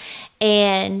it.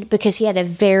 And because he had a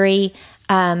very,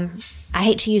 I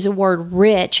hate to use the word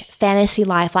rich fantasy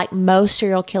life, like most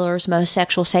serial killers, most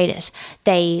sexual sadists.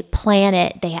 They plan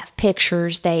it. They have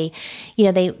pictures. They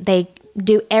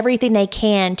do everything they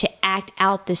can to act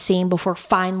out the scene before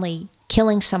finally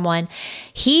killing someone.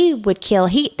 He would kill.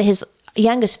 His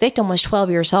youngest victim was 12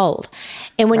 years old,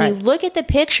 and when you look at the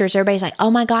pictures, everybody's like, "Oh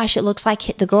my gosh, it looks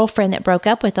like the girlfriend that broke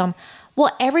up with him."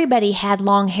 Well, everybody had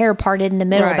long hair parted in the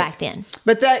middle back then.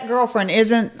 But that girlfriend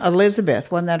isn't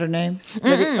Elizabeth, wasn't that her name?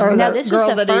 Or No, the this was girl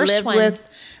the that he first lived one. with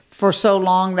for so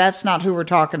long, that's not who we're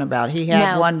talking about. He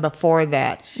had No. one before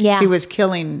that. Yeah. He was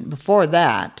killing before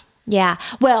that. Yeah.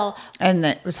 Well, And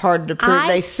it was hard to prove.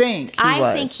 They think he was.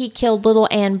 I think he killed little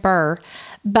Ann Burr,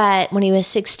 but when he was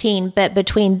 16. But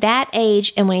between that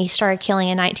age and when he started killing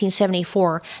in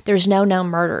 1974, there's no known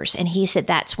murders. And he said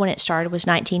that's when it started, was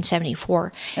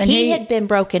 1974. And he had been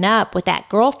broken up with that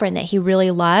girlfriend that he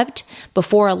really loved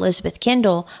before Elizabeth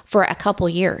Kendall for a couple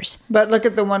years. But look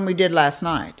at the one we did last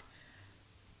night.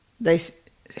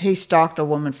 He stalked a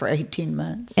woman for 18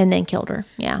 months. And then killed her.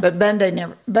 Yeah. But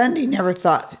Bundy never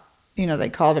thought, they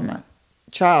called him a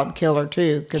child killer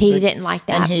too. He didn't like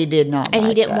that. And he did not And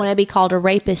he didn't want to be called a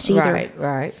rapist either.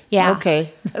 Right. Yeah.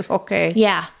 Okay. Okay.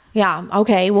 Yeah.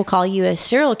 Okay, we'll call you a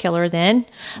serial killer then.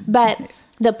 But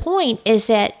the point is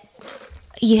that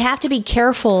you have to be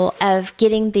careful of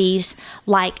getting these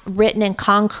written in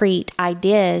concrete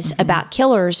ideas about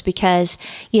killers because,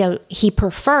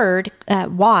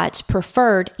 Watts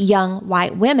preferred young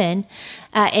white women.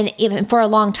 And even for a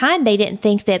long time, they didn't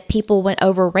think that people went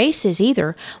over races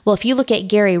either. Well, if you look at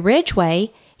Gary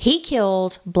Ridgway, he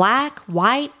killed black,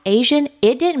 white, Asian.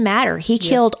 It didn't matter. He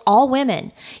killed all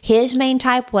women. His main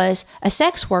type was a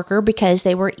sex worker because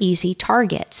they were easy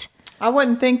targets. I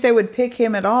wouldn't think they would pick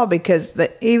him at all because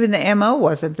even the MO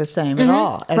wasn't the same at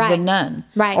all as the nun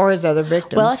or his other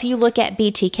victims. Well, if you look at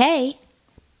BTK,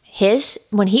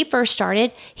 when he first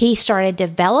started, he started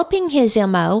developing his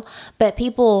MO, but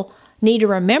people need to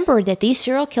remember that these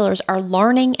serial killers are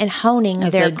learning and honing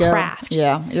as their craft.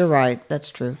 Yeah, you're right. That's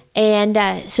true. And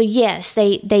so, yes,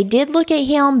 they did look at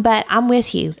him, but I'm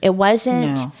with you. It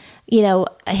wasn't,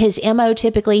 his MO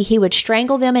typically, he would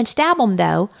strangle them and stab them,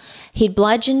 though. He'd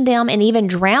bludgeon them and even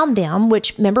drown them,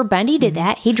 which, remember, Bundy did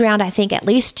that. He drowned, I think, at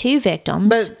least 2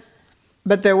 victims.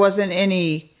 But there wasn't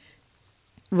any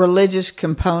religious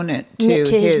component to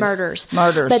his murders.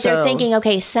 But they're thinking,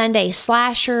 okay, Sunday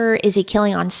slasher, is he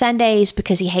killing on Sundays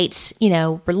because he hates,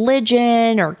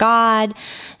 religion or God?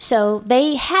 So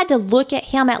they had to look at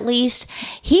him at least.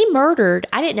 He murdered,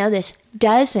 I didn't know this,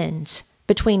 dozens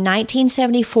between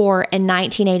 1974 and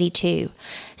 1982.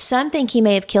 Some think he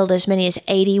may have killed as many as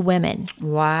 80 women.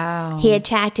 Wow. He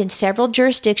attacked in several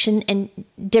jurisdictions in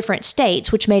different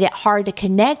states, which made it hard to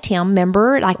connect him.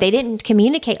 Remember, like they didn't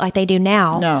communicate like they do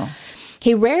now. No.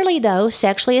 He rarely, though,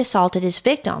 sexually assaulted his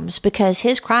victims because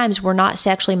his crimes were not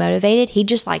sexually motivated. He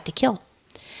just liked to kill.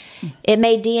 It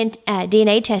made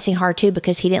DNA testing hard, too,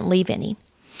 because he didn't leave any.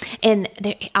 And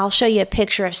I'll show you a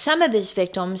picture of some of his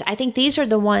victims. I think these are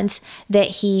the ones that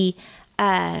he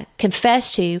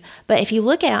confessed to. But if you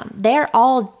look at them,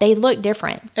 they look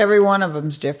different. Every one of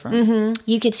them's different. Mm-hmm.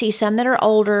 You can see some that are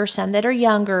older, some that are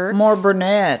younger. More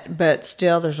brunette, but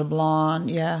still there's a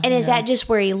blonde. Yeah. And is that just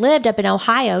where he lived up in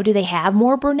Ohio? Do they have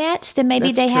more brunettes than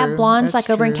maybe they have blondes like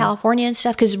over in California and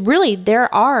stuff? Because really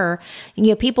there are,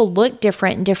 people look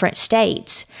different in different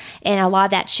states. And a lot of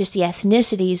that's just the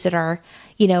ethnicities that are,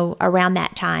 around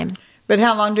that time. But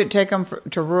how long did it take them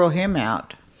to rule him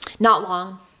out? Not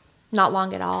long. Not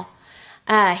long at all.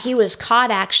 He was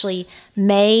caught actually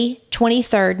May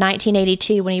 23rd,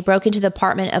 1982, when he broke into the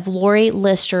apartment of Lori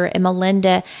Lister and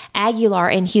Melinda Aguilar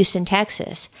in Houston,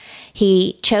 Texas.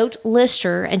 He choked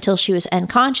Lister until she was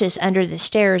unconscious under the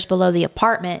stairs below the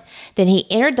apartment. Then he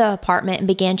entered the apartment and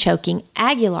began choking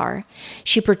Aguilar.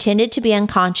 She pretended to be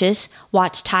unconscious.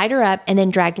 Watts tied her up and then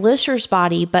dragged Lister's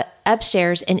body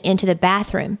upstairs and into the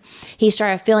bathroom. He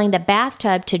started filling the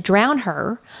bathtub to drown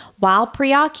her. While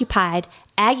preoccupied,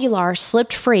 Aguilar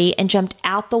slipped free and jumped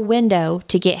out the window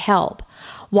to get help.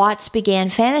 Watts began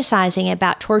fantasizing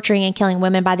about torturing and killing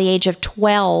women by the age of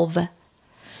 12.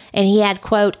 And he had,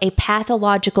 quote, a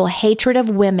pathological hatred of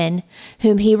women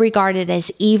whom he regarded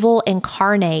as evil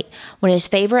incarnate when his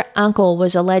favorite uncle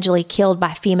was allegedly killed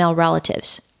by female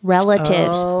relatives.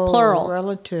 Relatives, plural.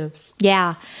 Relatives.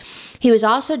 Yeah. He was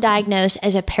also diagnosed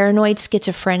as a paranoid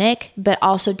schizophrenic, but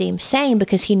also deemed sane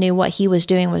because he knew what he was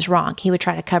doing was wrong. He would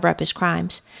try to cover up his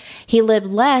crimes. He lived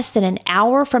less than an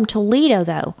hour from Toledo,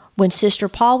 though, when Sister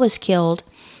Paul was killed.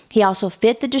 He also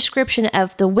fit the description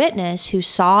of the witness who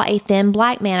saw a thin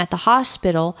black man at the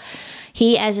hospital.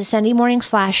 He, as a Sunday morning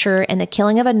slasher and the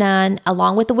killing of a nun,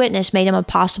 along with the witness, made him a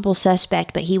possible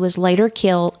suspect, but he was later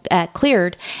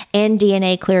cleared, and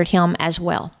DNA cleared him as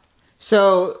well.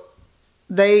 So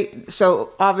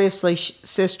obviously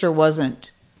Sister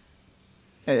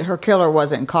her killer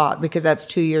wasn't caught because that's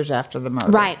 2 years after the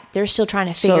murder. Right. They're still trying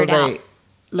to figure it out. So they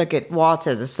look at Watts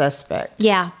as a suspect.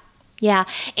 Yeah. Yeah.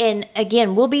 And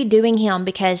again, we'll be doing him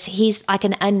because he's like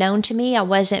an unknown to me. I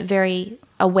wasn't very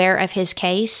aware of his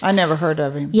case. I never heard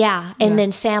of him. Yeah. And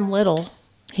then Sam Little.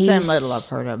 Sam Little I've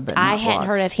heard of, but I hadn't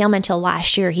heard of him until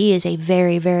last year. He is a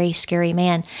very, very scary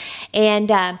man.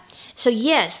 And so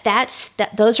yes,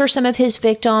 those are some of his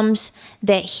victims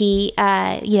that he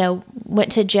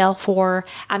went to jail for.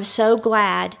 I'm so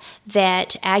glad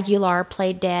that Aguilar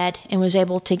played dead and was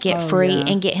able to get free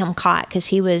and get him caught because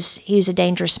he was a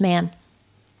dangerous man.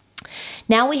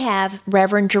 Now we have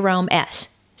Reverend Jerome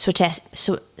S.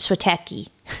 Swatecki.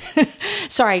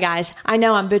 Sorry guys, I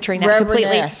know I'm butchering that Reverend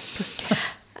completely. S.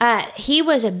 He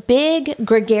was a big,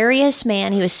 gregarious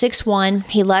man. He was 6'1".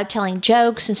 He loved telling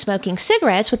jokes and smoking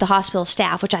cigarettes with the hospital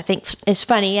staff, which I think is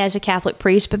funny as a Catholic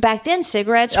priest. But back then,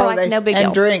 cigarettes were no big deal.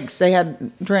 And drinks. They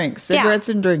had drinks, cigarettes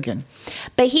and drinking.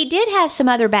 But he did have some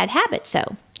other bad habits,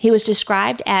 though. He was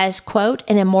described as, quote,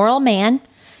 an immoral man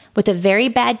with a very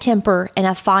bad temper and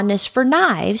a fondness for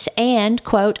knives and,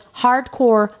 quote,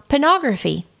 hardcore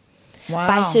pornography. Wow.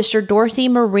 By Sister Dorothy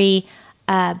Marie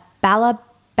Balabuch,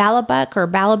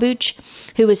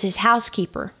 who was his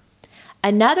housekeeper.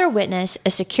 Another witness, a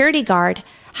security guard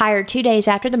hired 2 days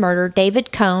after the murder,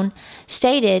 David Cohn,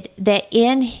 stated that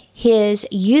in his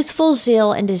youthful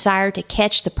zeal and desire to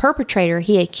catch the perpetrator,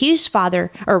 he accused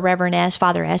Reverend S,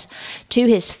 Father S, to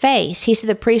his face. He said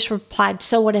the priest replied,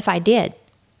 "So what if I did?"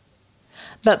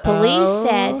 But police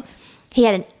said He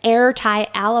had an airtight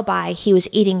alibi. He was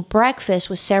eating breakfast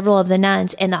with several of the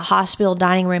nuns in the hospital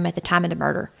dining room at the time of the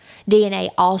murder. DNA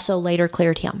also later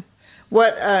cleared him.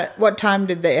 What time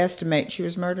did they estimate she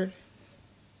was murdered?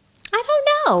 I don't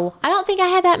know. I don't think I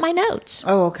had that in my notes.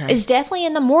 Oh, okay. It's definitely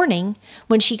in the morning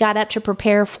when she got up to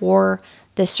prepare for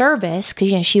the service,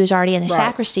 because she was already in the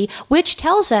sacristy, which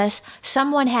tells us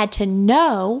someone had to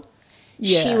know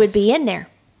she would be in there.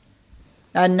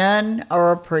 A nun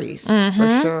or a priest,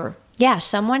 for sure. Yeah,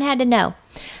 someone had to know.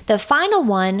 The final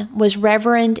one was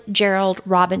Reverend Gerald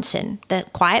Robinson, the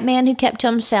quiet man who kept to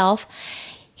himself.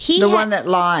 One that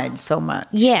lied so much.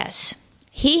 Yes.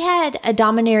 He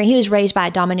was raised by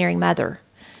a domineering mother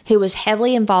who was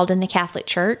heavily involved in the Catholic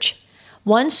Church.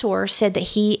 One source said that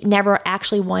he never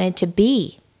actually wanted to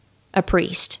be a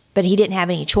priest, but he didn't have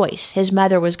any choice. His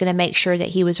mother was going to make sure that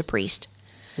he was a priest.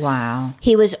 Wow.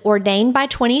 He was ordained by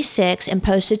 26 and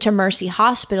posted to Mercy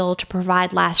Hospital to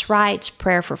provide last rites,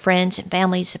 prayer for friends and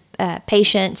families,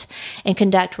 patients, and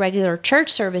conduct regular church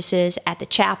services at the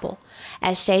chapel.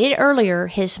 As stated earlier,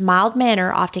 his mild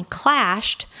manner often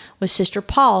clashed with Sister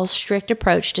Paul's strict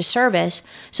approach to service,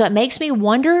 so it makes me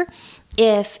wonder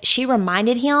if she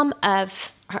reminded him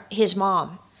of his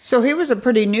mom. So he was a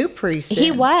pretty new priest then.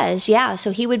 He was, yeah.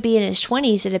 So he would be in his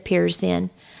 20s, it appears then,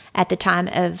 at the time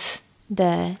of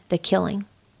the killing.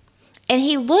 And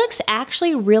he looks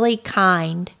actually really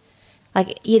kind.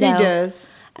 Like, He does.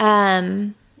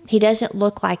 He doesn't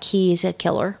look like he's a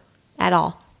killer at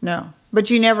all. No. But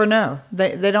you never know.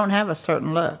 They don't have a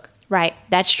certain look. Right.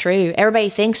 That's true. Everybody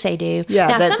thinks they do. Yeah,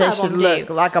 now, that some they of should them look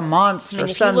do. like a monster. I mean,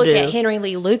 if Some you look do. at Henry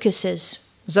Lee Lucas's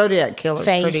Zodiac Killer's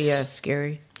face, pretty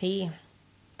scary. he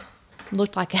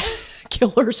looked like a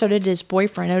killer. So did his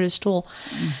boyfriend, Otis Toole.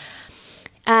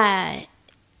 As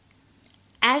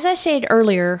I said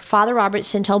earlier, Father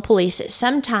Robertson told police that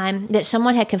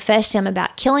someone had confessed to him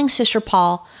about killing Sister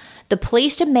Paul. The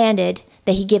police demanded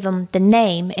that he give them the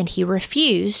name, and he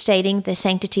refused, stating the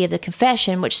sanctity of the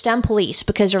confession, which stunned police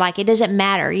because they're like, it doesn't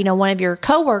matter. One of your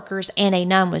co-workers and a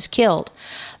nun was killed.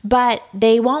 But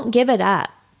they won't give it up.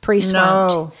 Priests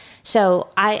won't. So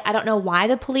I don't know why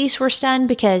the police were stunned,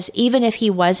 because even if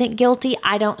he wasn't guilty,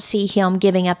 I don't see him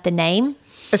giving up the name.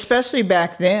 Especially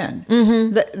back then.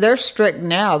 Mm-hmm. They're strict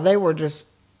now. They were just...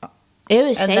 It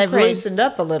was sacred. And they've loosened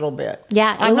up a little bit.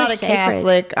 Yeah, I'm not a sacred.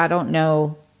 Catholic. I don't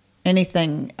know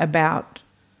anything about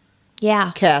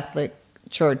Catholic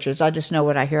churches. I just know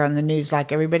what I hear on the news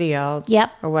like everybody else. Yep.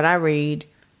 Or what I read.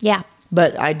 Yeah.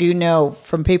 But I do know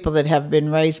from people that have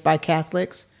been raised by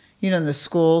Catholics, in the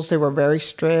schools, they were very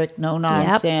strict, no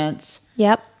nonsense.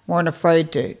 Yep. Weren't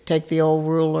afraid to take the old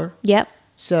ruler. Yep.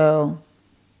 So...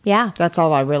 yeah. That's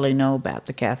all I really know about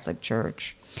the Catholic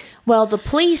Church. Well, the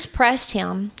police pressed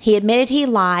him. He admitted he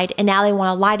lied, and now they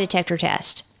want a lie detector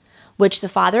test, which the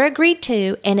father agreed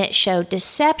to, and it showed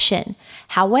deception.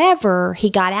 However, he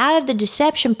got out of the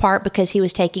deception part because he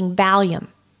was taking Valium.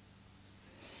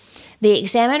 The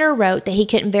examiner wrote that he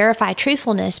couldn't verify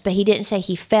truthfulness, but he didn't say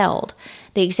he failed.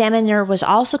 The examiner was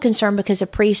also concerned because the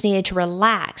priest needed to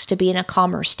relax to be in a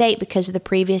calmer state because of the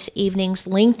previous evening's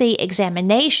lengthy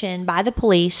examination by the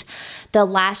police that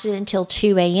lasted until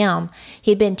 2 a.m.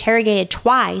 He'd been interrogated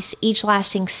twice, each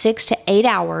lasting 6 to 8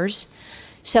 hours.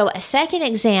 So a second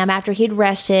exam after he'd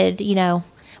rested,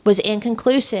 was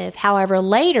inconclusive. However,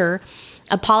 later,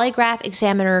 a polygraph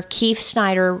examiner, Keith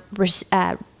Snyder,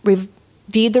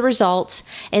 reviewed the results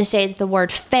and stated that the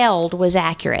word failed was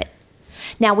accurate.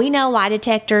 Now, we know lie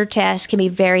detector tests can be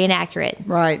very inaccurate.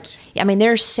 Right. I mean,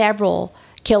 there's several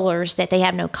killers that they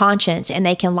have no conscience and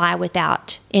they can lie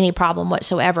without any problem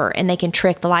whatsoever, and they can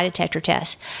trick the lie detector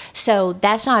test. So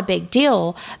that's not a big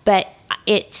deal, but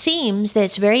it seems that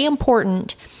it's very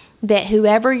important that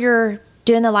whoever you're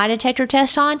doing the lie detector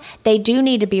test on, they do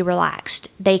need to be relaxed.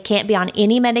 They can't be on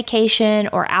any medication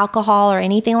or alcohol or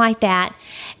anything like that,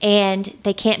 and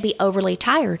they can't be overly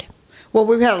tired. Well,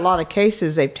 we've had a lot of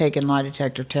cases they've taken lie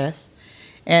detector tests,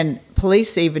 and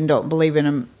police even don't believe in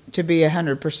them to be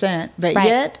 100%, but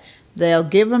yet they'll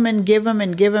give them and give them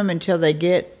and give them until they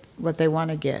get what they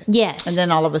want to get. Yes. And then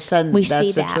all of a sudden,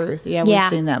 that's the truth. Yeah, we've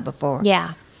seen that before.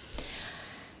 Yeah.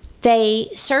 They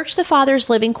searched the father's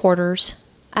living quarters.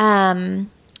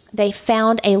 They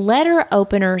found a letter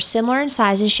opener similar in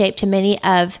size and shape to many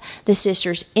of the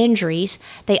sisters' injuries.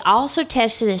 They also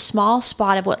tested a small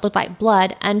spot of what looked like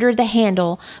blood under the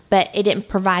handle, but it didn't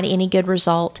provide any good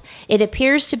result. It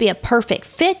appears to be a perfect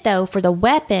fit, though, for the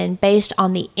weapon based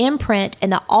on the imprint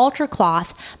and the altar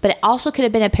cloth, but it also could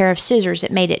have been a pair of scissors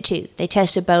that made it, too. They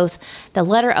tested both the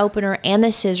letter opener and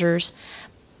the scissors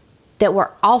that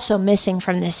were also missing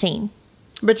from the scene.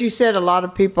 But you said a lot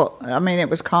of people, it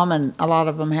was common, a lot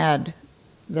of them had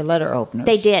the letter openers.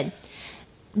 They did.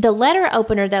 The letter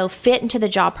opener, though, fit into the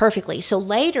job perfectly. So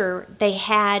later, they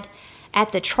had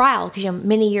at the trial, because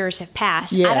many years have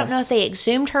passed. Yes. I don't know if they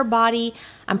exhumed her body.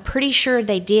 I'm pretty sure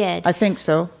they did. I think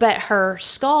so. But her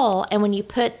skull, and when you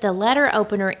put the letter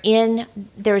opener in,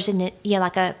 there's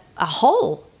like a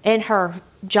hole in her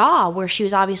jaw where she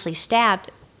was obviously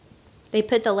stabbed. They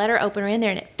put the letter opener in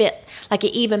there, and it fit. Like,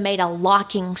 it even made a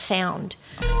locking sound.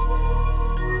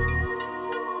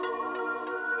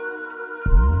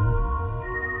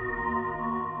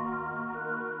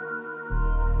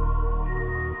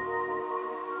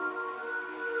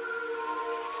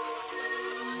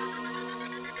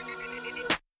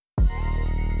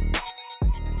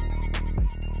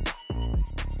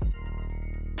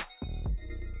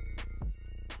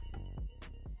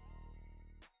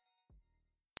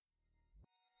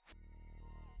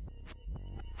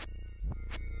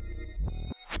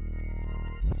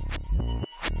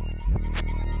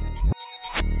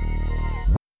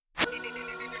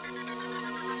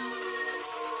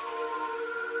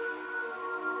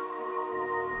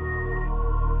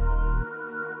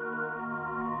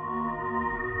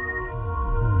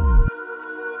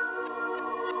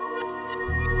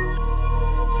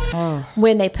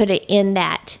 When they put it in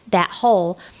that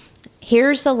hole,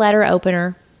 here's the letter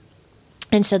opener,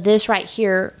 and so this right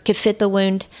here could fit the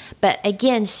wound, but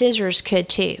again, scissors could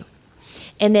too.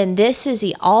 And then this is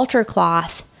the altar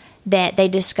cloth that they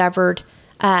discovered,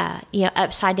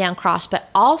 upside down cross. But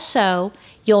also,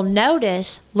 you'll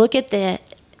notice, look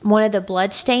at one of the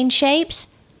blood stain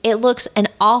shapes. It looks an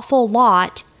awful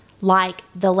lot like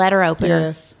the letter opener.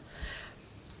 Yes.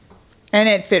 And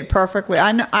it fit perfectly.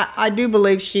 I do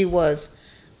believe she was.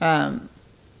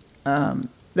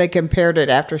 They compared it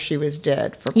after she was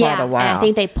dead for quite a while. Yeah, I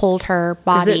think they pulled her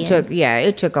body.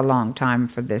 It took a long time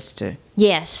for this to.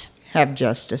 Yes. Have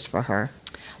justice for her.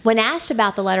 When asked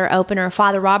about the letter opener,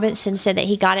 Father Robinson said that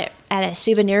he got it as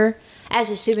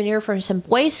a souvenir from some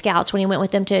Boy Scouts when he went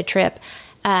with them to a trip.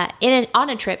 On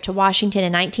a trip to Washington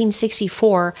in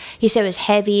 1964, he said it was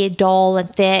heavy, dull,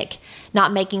 and thick,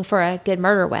 not making for a good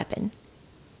murder weapon.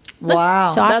 Wow.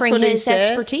 So offering his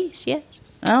expertise, yes.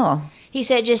 Oh. He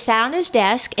said it just sat on his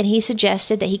desk, and he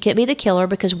suggested that he could be the killer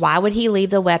because why would he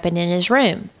leave the weapon in his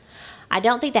room? I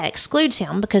don't think that excludes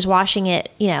him because washing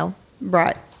it,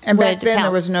 Right. And back then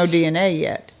there was no DNA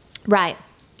yet. Right.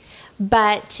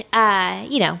 But,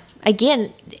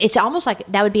 again, it's almost like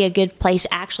that would be a good place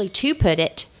actually to put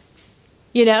it,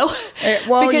 because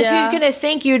who's going to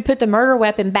think you would put the murder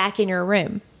weapon back in your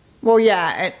room? Well,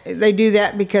 yeah, they do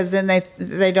that because then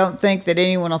they don't think that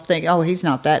anyone will think, oh, he's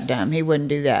not that dumb. He wouldn't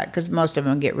do that because most of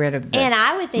them get rid of the And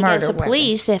I would think as a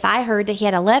police, if I heard that he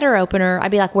had a letter opener, I'd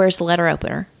be like, where's the letter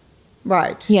opener?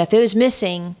 Right. Yeah, if it was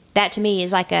missing, that to me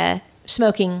is like a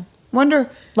smoking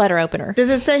letter opener.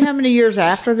 Does it say how many years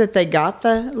after that they got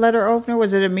the letter opener?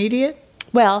 Was it immediate?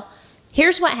 Well,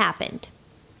 here's what happened.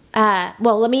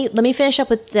 Let me finish up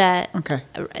with the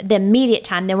immediate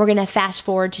time. Then we're going to fast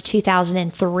forward to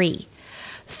 2003.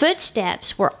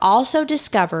 Footsteps were also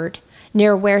discovered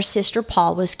near where Sister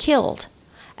Paul was killed.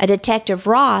 A detective,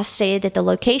 Ross, stated that the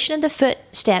location of the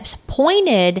footsteps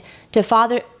pointed to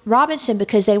Father Robinson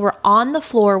because they were on the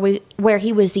floor where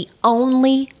he was the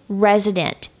only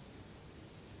resident.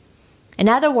 In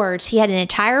other words, he had an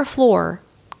entire floor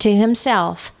to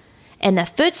himself, and the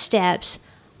footsteps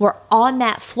were on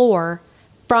that floor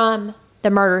from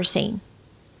the murder scene.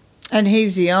 And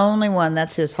he's the only one.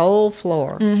 That's his whole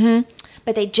floor. Mm-hmm.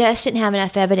 But they just didn't have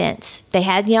enough evidence. They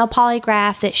had,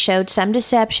 polygraph that showed some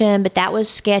deception, but that was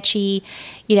sketchy.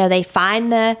 They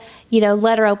find the,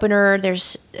 letter opener.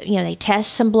 There's, they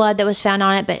test some blood that was found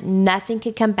on it, but nothing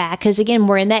could come back. Because, again,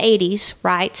 we're in the 80s,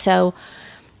 right? So,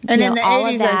 and in the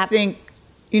 80s, I think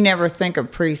you never think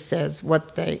of priests as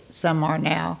what some are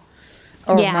now.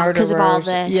 Or murderers. Because of all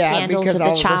the scandals of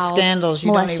the child scandals,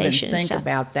 you don't even think stuff.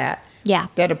 about that. Yeah.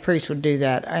 That a priest would do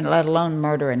that, and let alone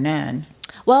murder a nun.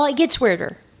 Well, it gets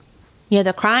weirder.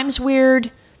 The crime's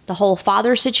weird. The whole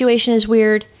father situation is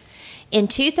weird. In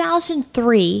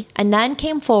 2003, a nun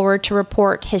came forward to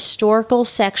report historical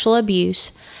sexual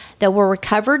abuse. There were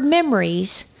recovered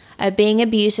memories of being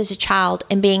abused as a child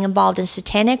and being involved in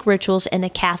satanic rituals in the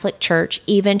Catholic Church,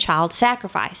 even child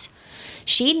sacrifice.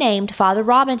 She named Father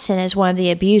Robinson as one of the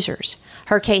abusers.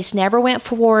 Her case never went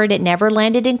forward. It never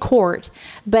landed in court,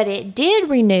 but it did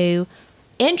renew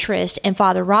interest in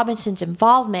Father Robinson's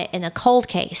involvement in the cold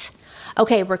case.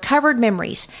 Okay, recovered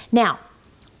memories. Now,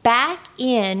 back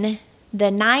in the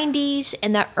 90s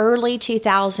and the early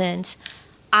 2000s,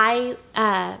 I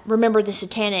remember the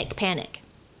Satanic Panic.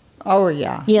 Oh,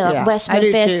 yeah. Yeah, West I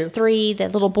do Memphis too. 3, the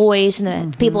little boys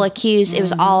and the people accused. It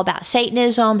was all about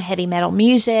Satanism, heavy metal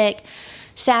music,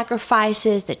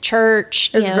 sacrifices, the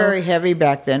church. It was very heavy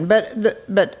back then,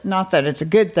 but not that it's a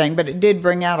good thing, but it did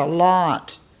bring out a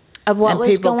lot of what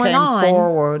was people going came on.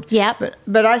 forward. Yep.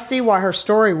 But I see why her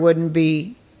story wouldn't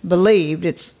be believed.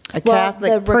 It's a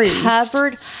Catholic priest.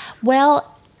 Recovered.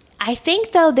 Well, I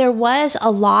think though there was a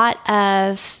lot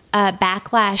of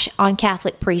backlash on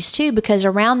Catholic priests too, because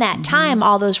around that time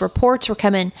all those reports were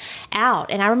coming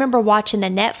out, and I remember watching the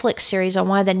Netflix series on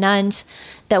one of the nuns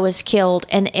that was killed,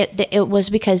 and it was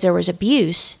because there was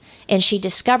abuse. And she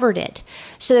discovered it.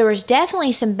 So there was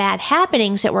definitely some bad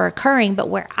happenings that were occurring. But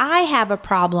where I have a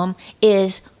problem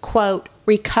is, quote,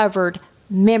 recovered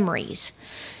memories.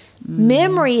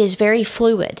 Memory is very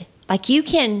fluid. Like you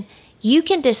can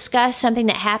discuss something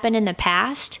that happened in the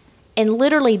past, and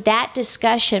literally that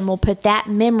discussion will put that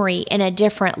memory in a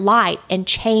different light and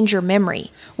change your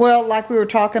memory. Well, like we were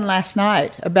talking last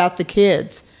night about the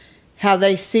kids, how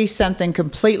they see something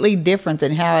completely different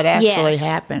than how it actually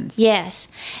happens. Yes.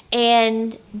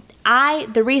 And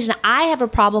the reason I have a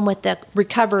problem with the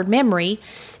recovered memory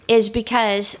is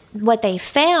because what they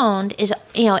found is,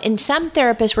 and some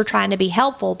therapists were trying to be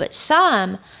helpful, but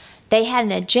some, they had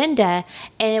an agenda,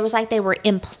 and it was like they were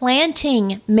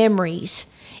implanting memories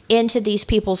into these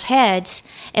people's heads,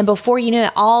 and before you knew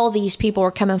it, all these people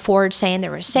were coming forward saying there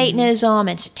was Satanism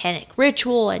and satanic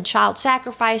ritual and child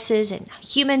sacrifices and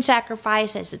human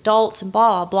sacrifice as adults and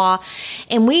blah, blah, blah.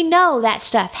 And we know that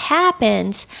stuff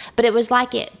happens, but it was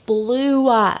like it blew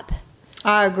up.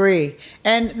 I agree.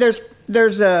 And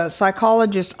there's a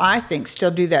psychologist, I think,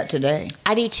 still do that today.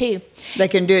 I do too. They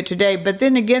can do it today. But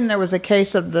then again, there was a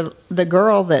case of the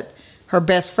girl that her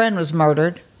best friend was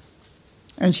murdered,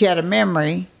 and she had a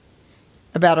memory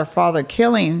about her father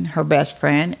killing her best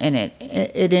friend, and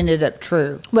it ended up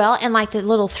true. Well, and like the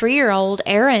little 3-year-old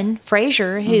Aaron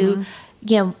Frazier, who,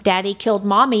 daddy killed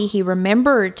mommy, he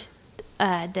remembered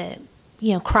the,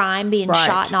 crime, being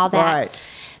shot and all that. Right.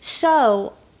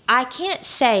 So I can't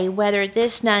say whether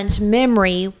this nun's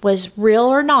memory was real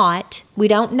or not. We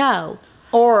don't know.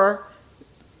 Or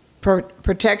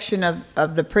protection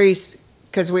of the priests,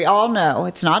 because we all know,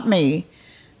 it's not me,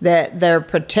 that they're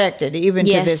protected even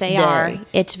to this day. Yes, they are.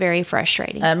 It's very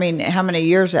frustrating. I mean, how many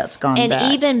years that's gone back?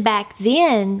 And even back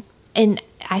then, and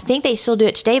I think they still do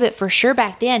it today, but for sure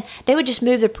back then, they would just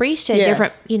move the priest to a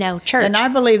different, church. And I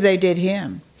believe they did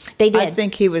him. They did. I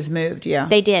think he was moved, yeah.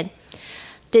 They did.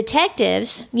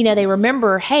 Detectives, they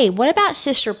remember, hey, what about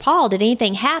Sister Paul? Did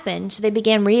anything happen? So they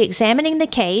began re-examining the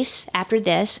case after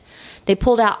this. They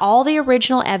pulled out all the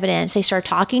original evidence. They started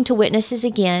talking to witnesses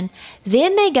again.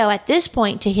 Then they go at this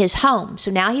point to his home. So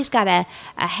now he's got a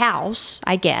house,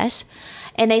 I guess,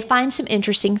 and they find some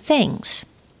interesting things.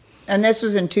 And this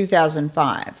was in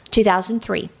 2005.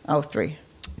 2003. Oh, 3.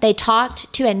 They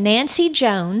talked to a Nancy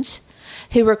Jones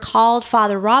who recalled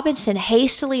Father Robinson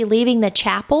hastily leaving the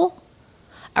chapel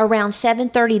around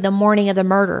 7:30 the morning of the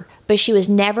murder, but she was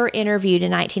never interviewed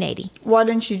in 1980. Why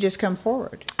didn't she just come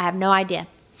forward? I have no idea.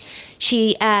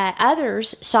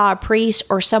 Others saw a priest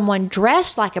or someone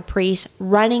dressed like a priest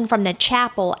running from the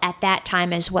chapel at that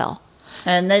time as well.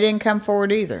 And they didn't come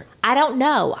forward either. I don't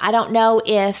know. I don't know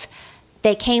if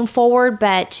they came forward,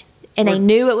 they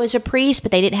knew it was a priest,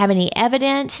 but they didn't have any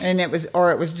evidence. And it was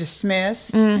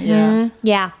dismissed. Mm-hmm.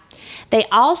 Yeah. They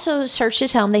also searched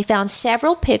his home. They found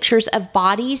several pictures of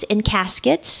bodies in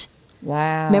caskets.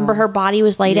 Wow. Remember, her body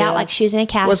was laid out like she was in a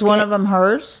casket. Was one of them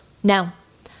hers? No.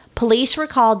 Police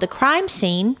recalled the crime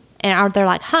scene, and they're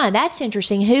like, that's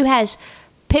interesting. Who has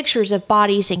pictures of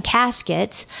bodies in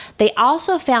caskets? They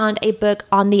also found a book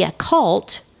on the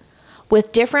occult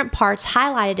with different parts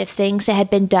highlighted of things that had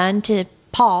been done to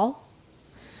Paul.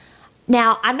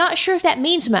 Now, I'm not sure if that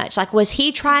means much. Like, was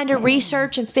he trying to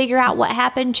research and figure out what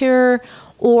happened to her,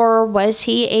 or was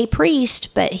he a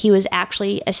priest, but he was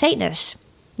actually a Satanist?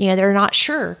 They're not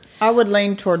sure. I would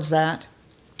lean towards that.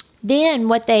 Then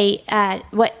what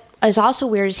is also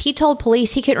weird is he told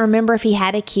police he couldn't remember if he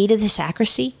had a key to the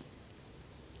sacristy.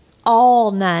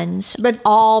 All nuns,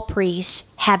 all priests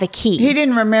have a key. He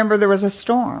didn't remember there was a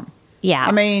storm. Yeah.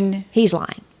 I mean, he's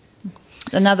lying.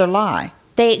 Another lie.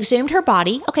 They exhumed her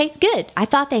body. Okay, good. I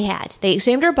thought they had. They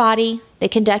exhumed her body. They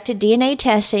conducted DNA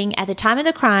testing. At the time of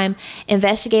the crime,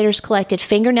 investigators collected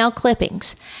fingernail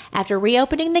clippings. After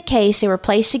reopening the case, they were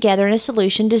placed together in a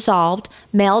solution, dissolved.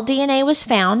 Male DNA was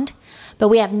found, but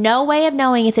we have no way of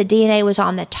knowing if the DNA was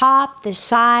on the top, the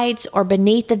sides, or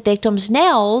beneath the victim's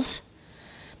nails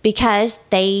because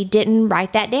they didn't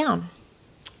write that down.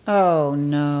 Oh,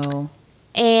 no.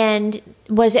 And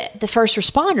was it the first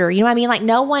responder? You know what I mean? Like,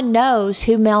 no one knows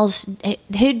who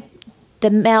the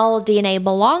male DNA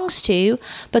belongs to,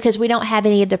 because we don't have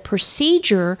any of the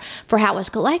procedure for how it was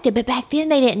collected. But back then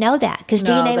they didn't know that, because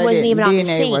DNA wasn't even on the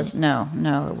scene.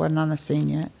 No, it wasn't on the scene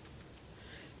yet.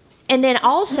 And then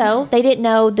also, they didn't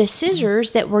know the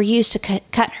scissors that were used to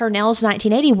cut her nails in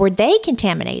 1980, were they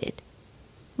contaminated?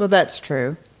 Well, that's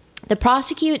true. The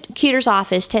prosecutor's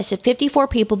office tested 54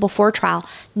 people before trial.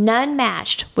 None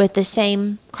matched with the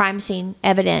same crime scene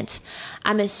evidence.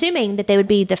 I'm assuming that they would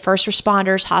be the first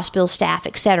responders, hospital staff,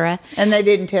 etc. And they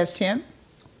didn't test him?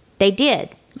 They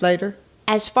did. Later?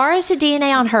 As far as the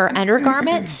DNA on her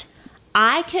undergarments,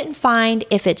 I couldn't find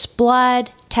if it's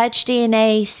blood, touch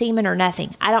DNA, semen, or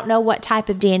nothing. I don't know what type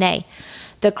of DNA.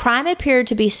 The crime appeared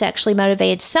to be sexually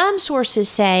motivated. Some sources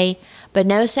say, but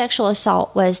no sexual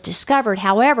assault was discovered.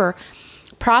 However,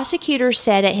 prosecutors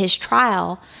said at his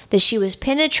trial that she was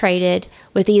penetrated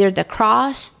with either the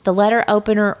cross, the letter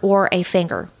opener, or a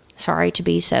finger. Sorry to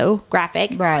be so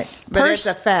graphic. Right. But it's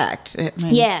a fact.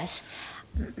 Yes.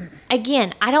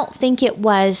 Again, I don't think it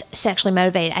was sexually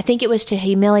motivated. I think it was to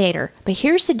humiliate her. But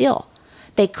here's the deal.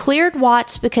 They cleared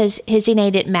Watts because his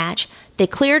DNA didn't match. They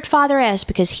cleared Father S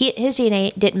because his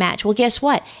DNA didn't match. Well, guess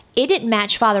what? It didn't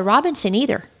match Father Robinson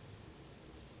either.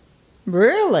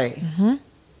 Really? Mm-hmm.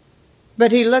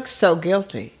 But he looks so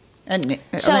guilty. And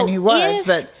so I mean, he was,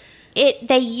 but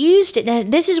they used it. Now,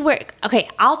 this is where, okay,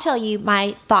 I'll tell you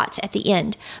my thoughts at the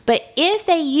end. But if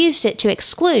they used it to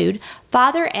exclude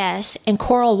Father S and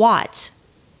Coral Watts,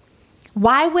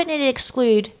 why wouldn't it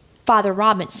exclude Father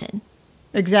Robinson?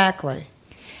 Exactly.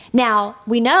 Now,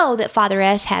 we know that Father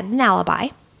S had an alibi.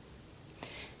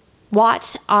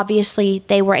 Watts, obviously,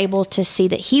 they were able to see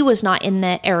that he was not in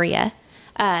the area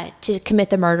to commit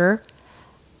the murder.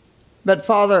 But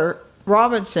Father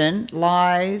Robinson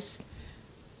lies,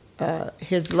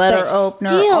 his letter opener,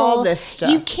 still, all this stuff.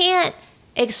 You can't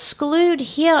exclude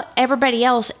everybody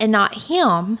else and not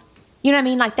him. You know what I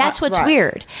mean? Like, that's what's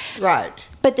weird. Right.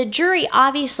 But the jury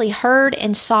obviously heard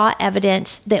and saw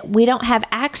evidence that we don't have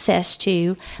access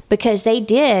to, because they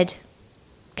did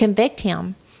convict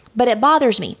him. But it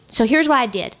bothers me. So here's what I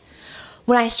did.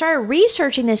 When I started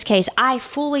researching this case, I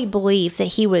fully believed that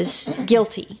he was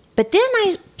guilty. But then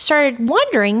I started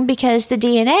wondering, because the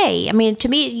DNA, I mean, to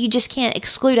me, you just can't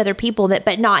exclude other people,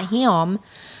 but not him.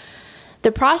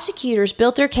 The prosecutors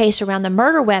built their case around the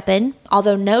murder weapon,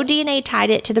 although no DNA tied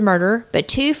it to the murder, but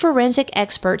 2 forensic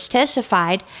experts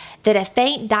testified that a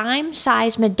faint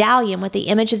dime-sized medallion with the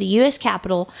image of the U.S.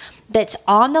 Capitol that's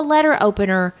on the letter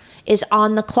opener is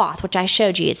on the cloth, which I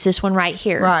showed you. It's this one right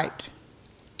here. Right.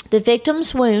 The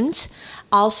victim's wounds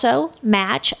also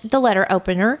match the letter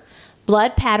opener.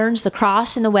 Blood patterns, the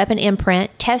cross, and the weapon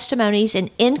imprint, testimonies,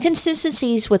 and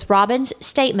inconsistencies with Robin's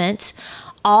statements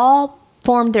all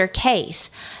formed their case.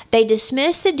 They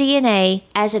dismissed the DNA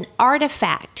as an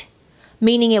artifact,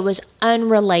 meaning it was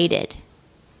unrelated.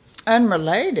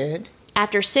 Unrelated?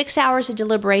 After 6 hours of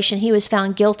deliberation, he was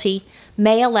found guilty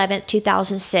May 11th,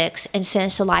 2006, and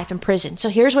sentenced to life in prison. So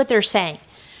here's what they're saying.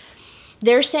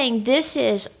 They're saying this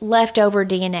is leftover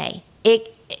DNA.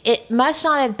 It must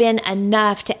not have been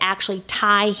enough to actually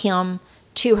tie him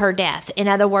to her death. In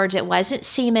other words, it wasn't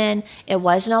semen, it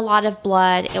wasn't a lot of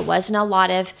blood, it wasn't a lot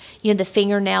of, the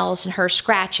fingernails and her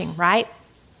scratching, right?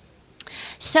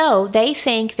 So they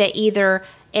think that either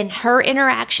in her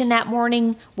interaction that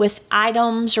morning with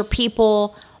items or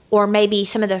people, or maybe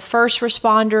some of the first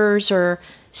responders or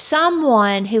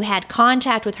someone who had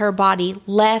contact with her body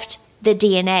left the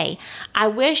DNA. I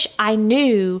wish I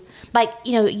knew,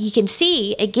 you can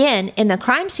see again in the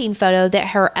crime scene photo that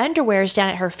her underwear is down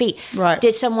at her feet. Right.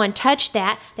 Did someone touch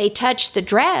that? They touched the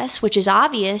dress, which is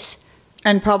obvious.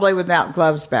 And probably without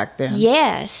gloves back then.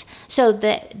 Yes. So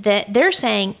they're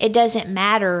saying it doesn't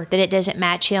matter that it doesn't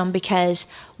match him, because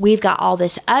we've got all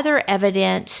this other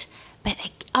evidence.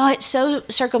 But, it's so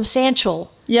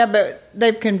circumstantial. Yeah, but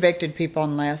they've convicted people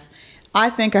on less. I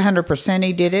think 100%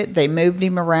 he did it. They moved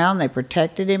him around. They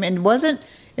protected him. And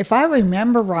if I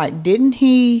remember right, didn't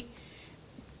he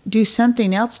do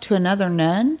something else to another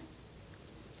nun?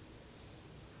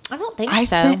 I don't think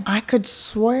so. I could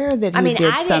swear that he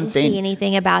did something. I didn't see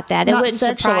anything about that. It wouldn't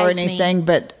sexual surprise or anything, me.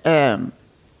 But I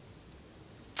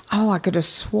could have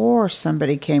swore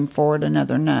somebody came forward,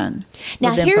 another nun.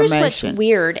 Now, here's what's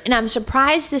weird, and I'm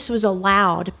surprised this was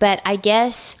allowed, but I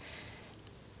guess,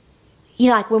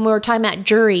 like when we were talking about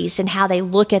juries and how they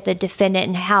look at the defendant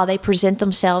and how they present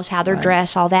themselves, how they're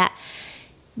dressed, all that.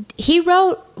 He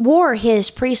wore his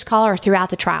priest collar throughout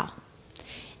the trial,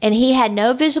 and he had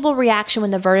no visible reaction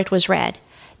when the verdict was read.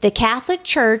 The Catholic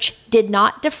Church did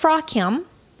not defrock him,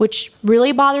 which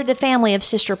really bothered the family of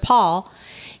Sister Paul.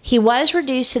 He was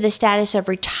reduced to the status of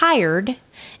retired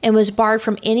and was barred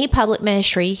from any public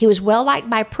ministry. He was well liked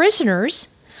by prisoners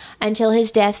until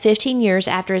his death 15 years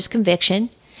after his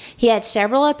conviction. He had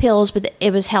several appeals, but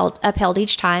it was upheld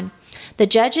each time. The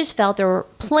judges felt there were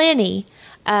plenty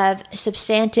of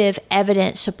substantive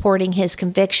evidence supporting his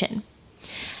conviction.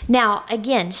 Now,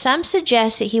 again, some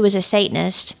suggest that he was a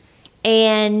Satanist,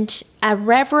 and a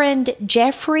Reverend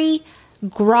Jeffrey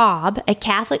Grob, a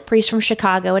Catholic priest from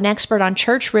Chicago, an expert on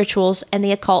church rituals and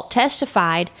the occult,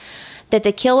 testified that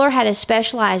the killer had a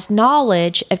specialized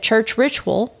knowledge of church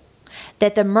ritual,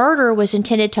 that the murder was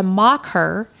intended to mock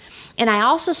her. And I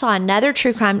also saw another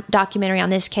true crime documentary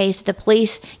on this case. The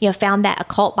police, found that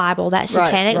occult Bible, that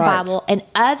satanic Bible, and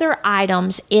other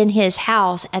items in his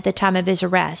house at the time of his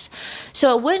arrest.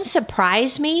 So it wouldn't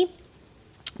surprise me,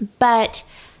 but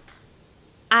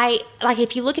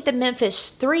if you look at the Memphis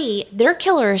 3, their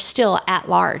killer is still at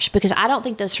large, because I don't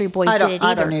think those 3 boys did it either.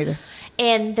 I don't either.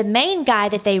 And the main guy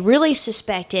that they really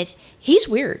suspected, he's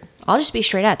weird. I'll just be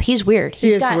straight up. He's weird. He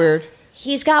is weird.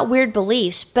 He's got weird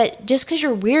beliefs, but just because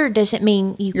you're weird doesn't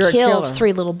mean you're killed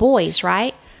 3 little boys,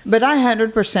 right? But I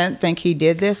 100% think he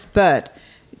did this. But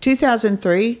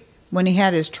 2003, when he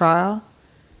had his trial,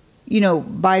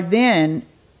 by then,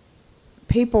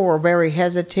 people were very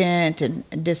hesitant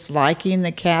and disliking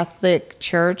the Catholic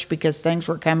Church because things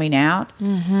were coming out.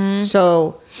 Mm-hmm.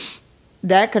 So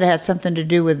that could have had something to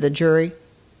do with the jury,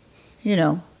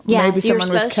 Yeah, maybe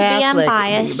someone was Catholic. To be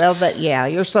unbiased.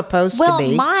 Well, you're supposed to be.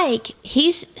 Well, Mike,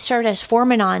 he's served as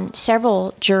foreman on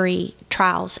several jury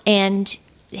trials, and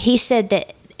he said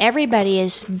that everybody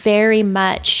is very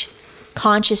much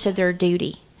conscious of their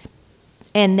duty.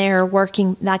 And they're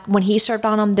working, like when he served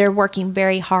on them, they're working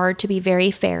very hard to be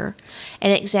very fair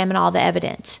and examine all the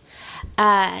evidence.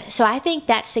 So I think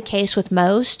that's the case with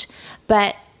most.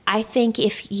 But I think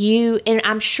and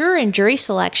I'm sure in jury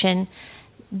selection,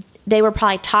 they were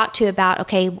probably talked to about,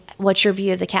 okay, what's your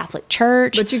view of the Catholic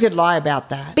Church? But you could lie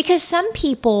about that. Because some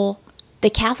people, the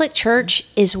Catholic Church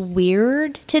is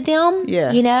weird to them,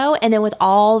 yes. And then with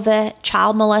all the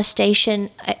child molestation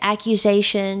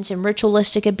accusations and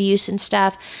ritualistic abuse and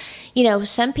stuff,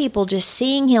 some people just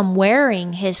seeing him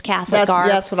wearing his Catholic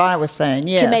garb. That's what I was saying,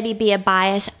 yes. Could maybe be a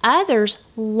bias. Others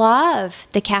love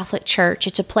the Catholic Church.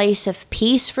 It's a place of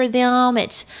peace for them.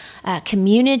 It's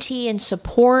community and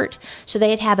support. So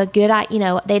they'd have a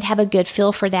good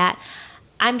feel for that.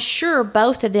 I'm sure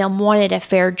both of them wanted a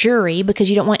fair jury, because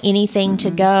you don't want anything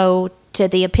to go to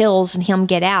the appeals and him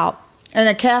get out. And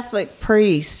a Catholic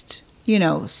priest,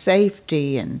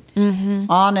 safety and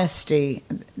honesty,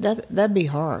 that'd be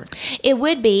hard. It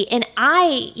would be. And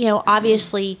I,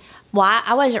 obviously,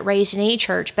 I wasn't raised in any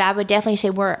church, but I would definitely say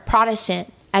we're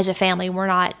Protestant as a family. We're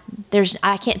not,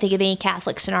 I can't think of any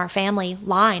Catholics in our family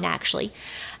line, actually.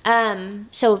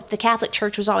 So the Catholic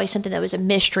Church was always something that was a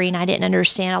mystery, and I didn't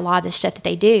understand a lot of the stuff that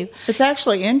they do. It's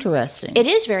actually interesting. It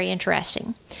is very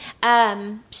interesting.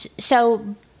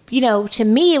 So, to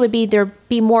me, it would be there'd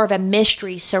be more of a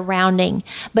mystery surrounding.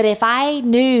 But if I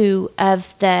knew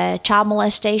of the child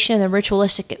molestation and the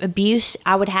ritualistic abuse,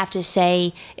 I would have to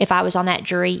say, if I was on that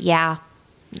jury,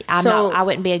 I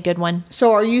wouldn't be a good one.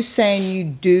 So are you saying you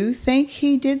do think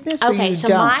he did this? Okay, or so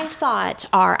don't? my thoughts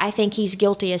are, I think he's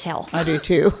guilty as hell. I do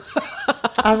too.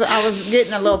 I was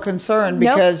getting a little concerned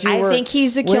because I think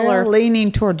he's a killer.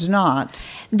 Leaning towards not.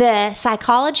 The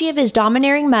psychology of his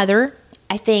domineering mother,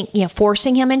 I think,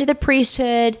 forcing him into the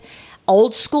priesthood,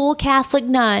 old school Catholic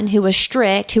nun who was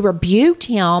strict, who rebuked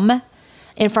him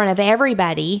in front of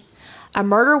everybody. A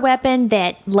murder weapon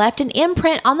that left an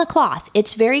imprint on the cloth.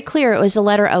 It's very clear it was a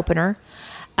letter opener.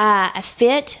 A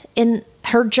fit in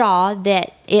her jaw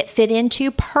that it fit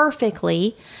into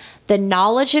perfectly. The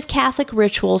knowledge of Catholic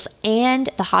rituals and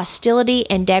the hostility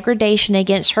and degradation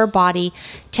against her body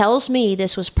tells me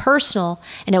this was personal,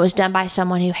 and it was done by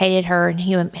someone who hated her and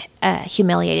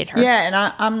humiliated her.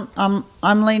 Yeah, and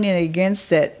I'm leaning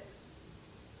against it.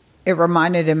 It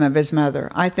reminded him of his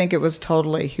mother. I think it was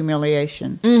totally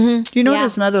humiliation. Mm-hmm. Do you know what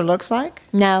his mother looks like?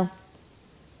 No.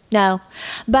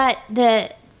 But the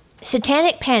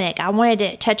satanic panic, I wanted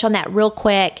to touch on that real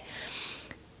quick.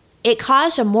 It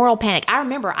caused a moral panic. I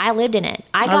remember I lived in it.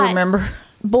 I remember.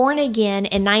 Born again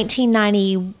in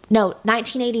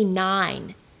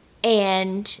 1989.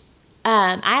 And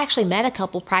I actually met a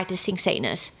couple practicing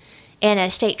Satanists and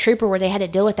a state trooper where they had to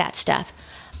deal with that stuff.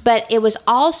 But it was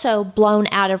also blown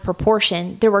out of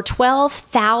proportion. There were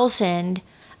 12,000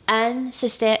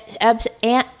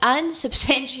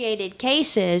 unsubstantiated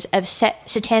cases of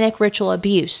satanic ritual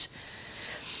abuse.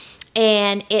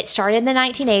 And it started in the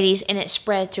 1980s, and it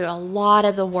spread through a lot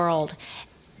of the world.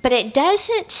 But it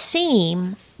doesn't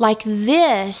seem like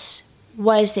this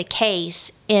was the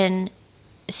case in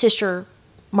Sister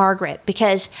Margaret,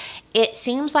 because it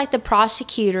seems like the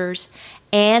prosecutors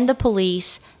and the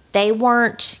police, they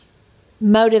weren't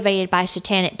motivated by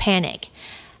satanic panic.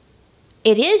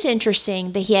 It is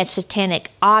interesting that he had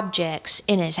satanic objects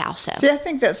in his house, though. See, I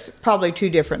think that's probably two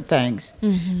different things.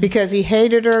 Because he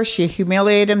hated her, she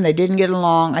humiliated him, they didn't get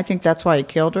along. I think that's why he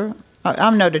killed her.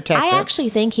 I'm no detective. I actually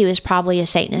think he was probably a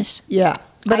Satanist. Yeah,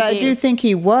 but I do think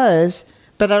he was,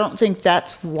 but I don't think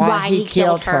that's why he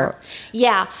killed her.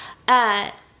 Yeah.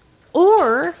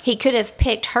 Or he could have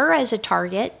picked her as a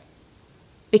target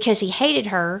because he hated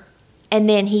her, and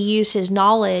then he used his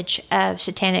knowledge of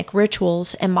satanic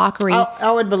rituals and mockery.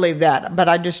 I would believe that, but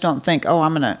I just don't think,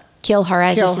 I'm going to kill her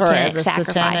as a satanic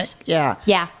sacrifice. Yeah.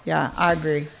 Yeah. Yeah, I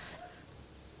agree.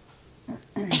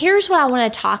 Here's what I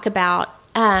want to talk about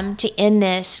to end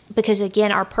this, because,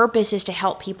 again, our purpose is to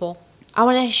help people. I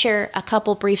want to share a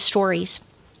couple brief stories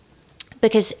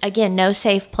because, again, no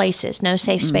safe places, no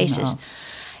safe spaces. No.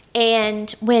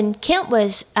 And when Kent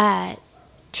was 10,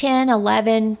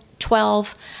 11,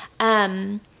 12,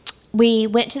 we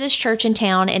went to this church in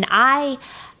town, and I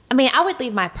would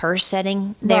leave my purse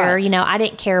sitting there. Right. I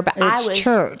didn't care, but It's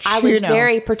church, I was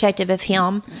very protective of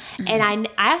him. And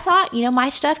I thought, my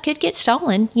stuff could get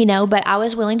stolen, but I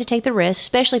was willing to take the risk,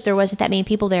 especially if there wasn't that many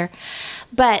people there.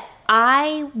 But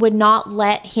I would not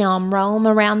let him roam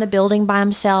around the building by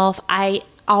himself. I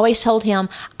always told him,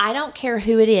 I don't care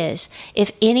who it is.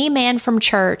 If any man from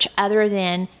church other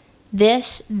than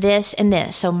this, and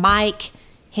this, so Mike,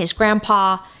 his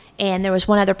grandpa, and there was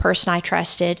one other person I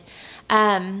trusted,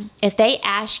 if they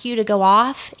ask you to go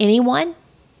off, anyone,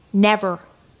 never,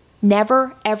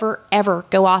 ever, ever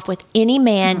go off with any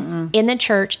man in the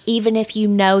church, even if you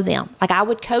know them. Like, I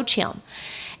would coach him.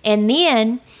 And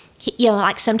then,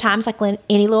 like sometimes, like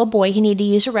any little boy, he needed to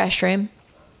use a restroom.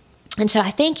 And so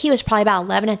I think he was probably about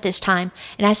 11 at this time.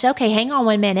 And I said, okay, hang on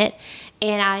 1 minute.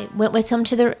 And I went with him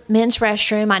to the men's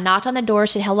restroom. I knocked on the door,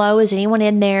 said, hello, is anyone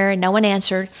in there? And no one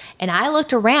answered. And I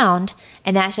looked around,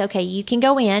 and I said, okay, you can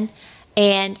go in.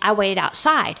 And I waited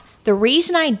outside. The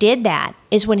reason I did that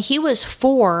is when he was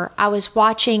 4, I was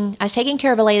taking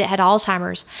care of a lady that had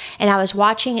Alzheimer's, and I was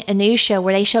watching a news show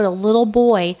where they showed a little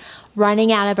boy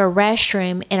running out of a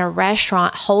restroom in a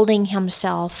restaurant holding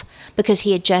himself because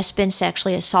he had just been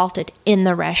sexually assaulted in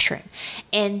the restroom.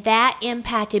 And that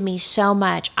impacted me so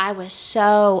much. I was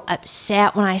so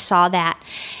upset when I saw that.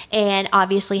 And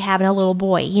obviously having a little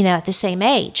boy, at the same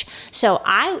age. So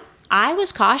I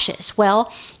was cautious.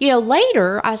 Well,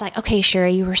 later I was like, okay,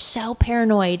 Sherry, you were so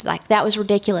paranoid. Like, that was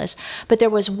ridiculous. But there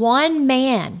was one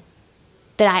man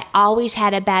that I always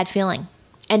had a bad feeling.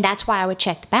 And that's why I would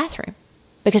check the bathroom,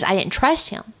 because I didn't trust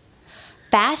him.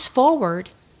 Fast forward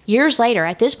years later,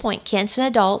 at this point, Kent's an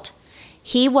adult.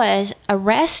 He was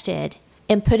arrested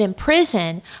and put in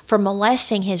prison for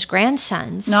molesting his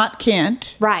grandsons. Not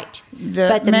Kent. Right.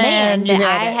 But the man that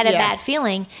I had a bad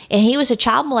feeling, and he was a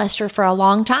child molester for a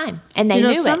long time, and they knew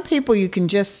it. Some people you can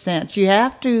just sense. You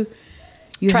have to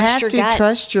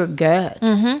trust your gut.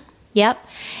 Mm-hmm. Yep.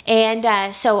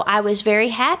 And so I was very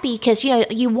happy because,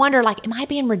 you wonder, like, am I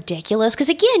being ridiculous? Because,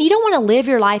 again, you don't want to live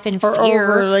your life in fear. Or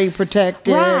overly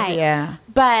protected. Right. Yeah.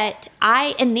 But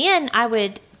then I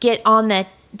would get on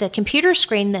the computer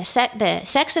screen the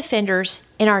sex offenders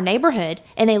in our neighborhood,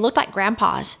 and they looked like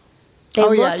grandpas. They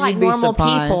looked like normal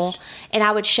people, and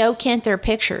I would show Kent their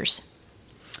pictures.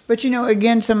 But,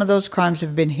 again, some of those crimes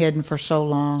have been hidden for so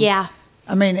long. Yeah.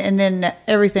 And then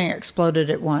everything exploded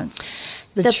at once.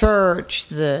 The church,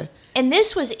 And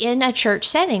this was in a church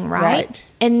setting, right?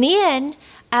 And then,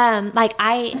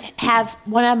 I have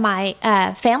one of my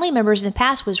family members in the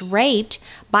past was raped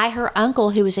by her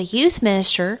uncle, who was a youth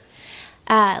minister,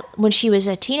 when she was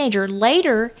a teenager.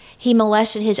 Later, he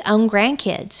molested his own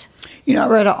grandkids. I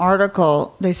read an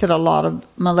article. They said a lot of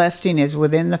molesting is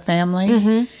within the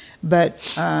family, but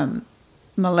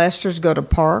molesters go to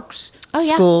parks,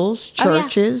 schools,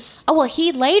 churches. Oh, well,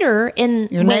 he later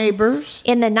your neighbors.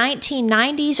 In the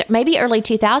 1990s, maybe early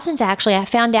 2000s, actually, I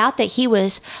found out that he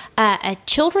was a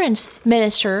children's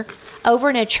minister over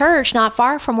in a church not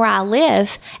far from where I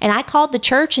live. And I called the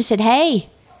church and said, hey,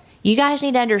 you guys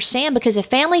need to understand, because the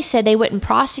family said they wouldn't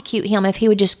prosecute him if he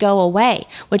would just go away,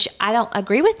 which I don't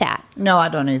agree with that. No, I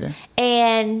don't either.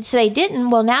 And so they didn't.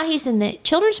 Well, now he's in the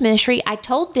children's ministry. I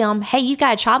told them, hey, you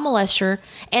got a child molester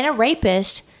and a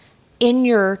rapist in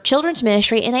your children's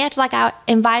ministry, and they had to, I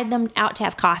invited them out to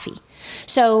have coffee.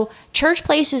 So church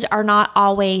places are not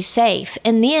always safe.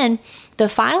 And then the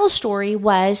final story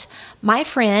was my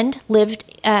friend lived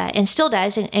and still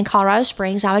does in Colorado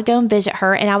Springs. I would go and visit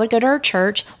her, and I would go to her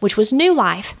church, which was New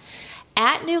Life.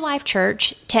 At New Life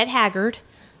Church, Ted Haggard,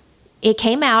 it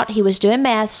came out, he was doing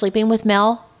meth, sleeping with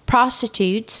male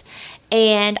prostitutes,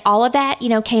 and all of that,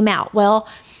 came out. Well,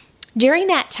 during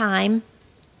that time,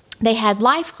 they had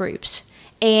life groups,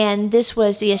 and this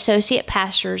was the associate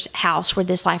pastor's house where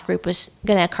this life group was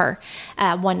going to occur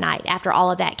one night after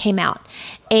all of that came out.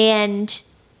 And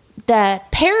the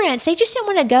parents, they just didn't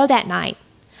want to go that night.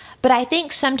 But I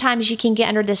think sometimes you can get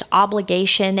under this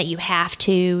obligation that you have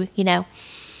to,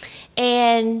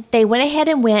 And they went ahead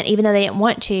and went, even though they didn't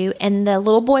want to. And the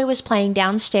little boy was playing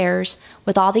downstairs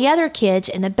with all the other kids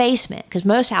in the basement, because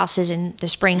most houses in the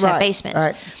Springs have basements.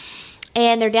 Right.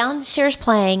 And they're downstairs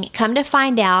playing. Come to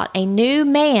find out, a new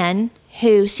man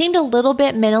who seemed a little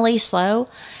bit mentally slow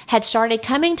had started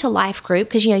coming to Life Group,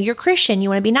 because, you're Christian, you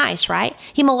want to be nice, right?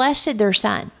 He molested their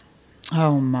son.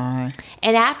 Oh, my.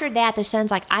 And after that, the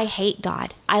son's like, I hate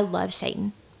God. I love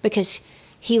Satan, because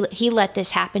he let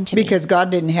this happen to me. Because God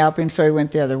didn't help him, so he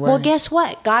went the other way. Well, guess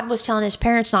what? God was telling his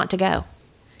parents not to go.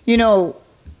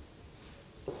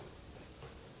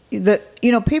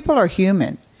 People are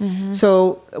human. Mm-hmm.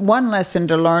 So one lesson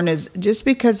to learn is just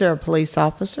because they're a police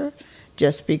officer,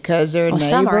 just because they're a neighbor,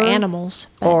 some are animals,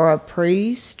 or a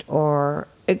priest, or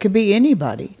it could be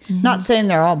anybody. Mm-hmm. Not saying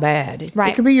they're all bad.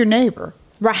 Right. It could be your neighbor.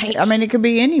 Right. I mean, it could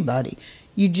be anybody.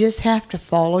 You just have to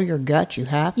follow your gut. You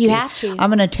have to. You have to. I'm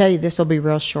going to tell you, this will be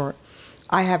real short.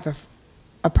 I have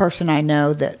a person I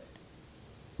know that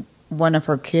one of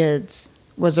her kids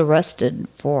was arrested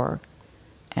for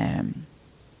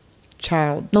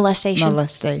child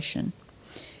molestation.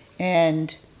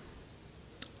 And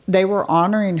they were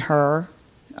honoring her.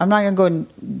 I'm not going to go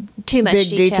in too much big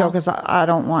detail because detail. I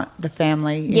don't want the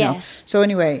family. Yes. So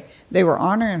anyway, they were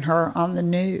honoring her on the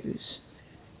news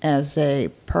as a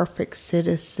perfect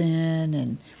citizen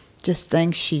and just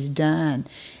things she's done.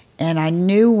 And I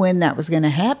knew when that was going to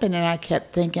happen, and I kept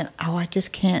thinking, I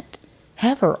just can't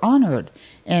have her honored.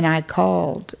 And I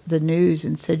called the news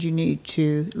and said, you need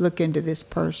to look into this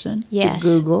person. Yes. To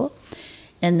Google.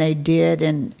 And they did,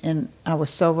 and I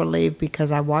was so relieved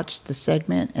because I watched the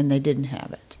segment and they didn't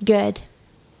have it. Good.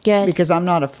 Because I'm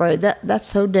not afraid. That's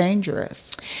so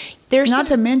dangerous. Not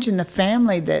to mention the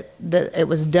family that it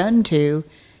was done to.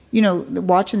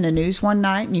 Watching the news one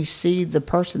night and you see the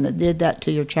person that did that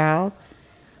to your child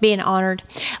being honored.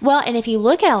 Well, and if you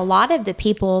look at a lot of the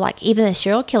people, like even the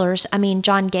serial killers, I mean,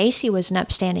 John Gacy was an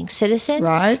upstanding citizen.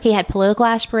 Right. He had political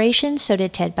aspirations. So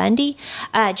did Ted Bundy.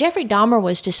 Jeffrey Dahmer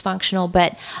was dysfunctional,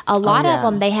 but a lot of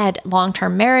them, they had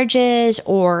long-term marriages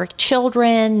or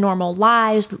children, normal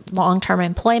lives, long-term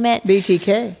employment.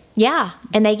 BTK. Yeah.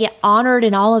 And they get honored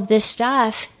and all of this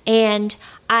stuff. And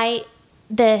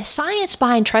the science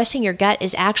behind trusting your gut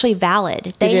is actually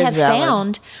valid. They have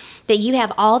found that you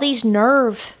have all these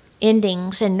nerve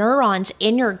endings and neurons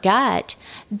in your gut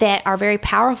that are very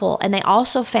powerful. And they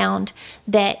also found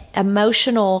that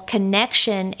emotional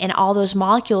connection and all those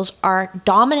molecules are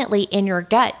dominantly in your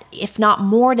gut, if not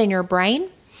more than your brain.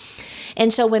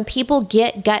 And so when people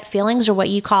get gut feelings, or what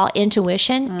you call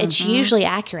intuition, it's usually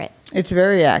accurate. It's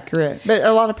very accurate. But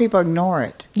a lot of people ignore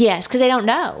it. Yes, because they don't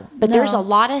know. But there's a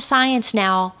lot of science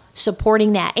now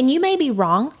supporting that. And you may be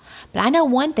wrong, but I know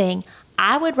one thing.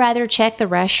 I would rather check the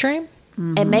restroom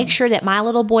and make sure that my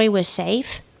little boy was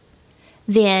safe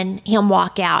than him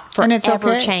walk out forever and it's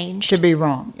okay changed. To be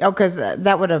wrong. Because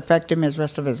that would affect him his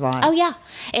rest of his life. Oh, yeah.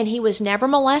 And he was never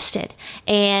molested.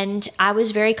 And I was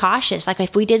very cautious. Like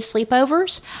if we did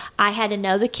sleepovers, I had to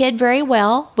know the kid very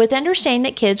well with understanding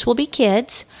that kids will be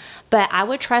kids. But I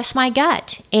would trust my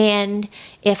gut. And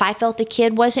if I felt the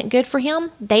kid wasn't good for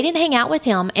him, they didn't hang out with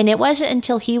him. And it wasn't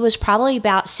until he was probably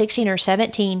about 16 or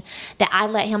 17 that I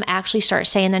let him actually start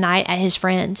staying the night at his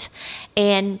friends.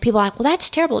 And people are like, well, that's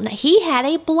terrible. No, he had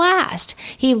a blast.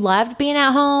 He loved being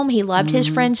at home. He loved his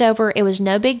friends over. It was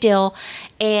no big deal.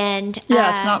 And it's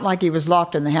not like he was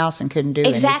locked in the house and couldn't do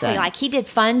exactly, anything. like he did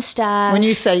fun stuff. When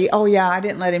you say, I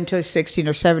didn't let him till 16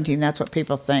 or 17, that's what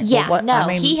people think. Yeah,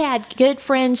 he had good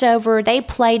friends over. They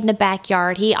played in the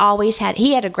backyard. He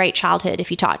had a great childhood.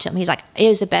 If you talk to him, he's like, it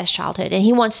was the best childhood. And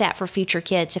he wants that for future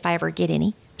kids if I ever get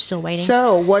any. Still waiting.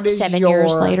 So what is 7 your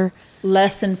years later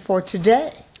lesson for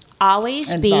today?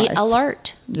 Always be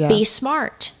alert. Yeah. Be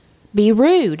smart. Be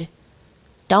rude.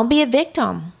 Don't be a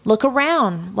victim. Look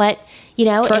around.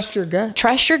 Trust your gut.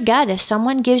 Trust your gut. If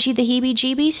someone gives you the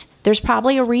heebie-jeebies, there's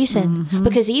probably a reason.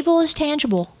 Because evil is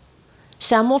tangible.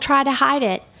 Some will try to hide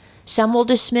it. Some will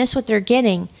dismiss what they're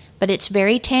getting. but it's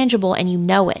very tangible and you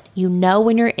know it. You know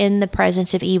when you're in the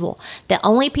presence of evil. The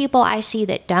only people I see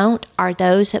that don't are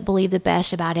those that believe the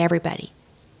best about everybody.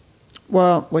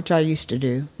 Well, which I used to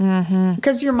do. Mm-hmm.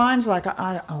 Because your mind's like,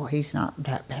 oh, he's not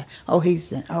that bad. Oh,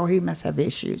 he must have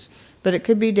issues. But it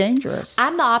could be dangerous.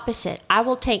 I'm the opposite. I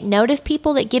will take note of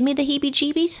people that give me the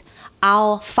heebie-jeebies.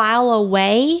 I'll file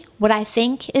away what I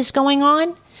think is going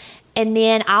on, and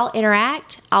then I'll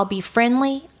interact. I'll be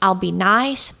friendly. I'll be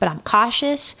nice, but I'm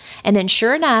cautious. And then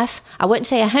sure enough, I wouldn't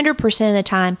say 100% of the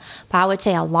time, but I would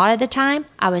say a lot of the time,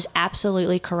 I was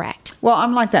absolutely correct. Well,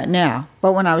 I'm like that now.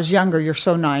 But when I was younger, you're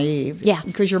so naive. Yeah.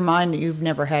 Because your mind, you've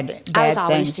never had bad things. I was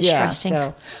always distrusting.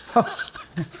 Yeah, so,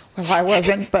 well, I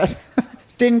wasn't, but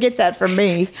didn't get that from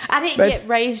me. I didn't get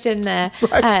raised in the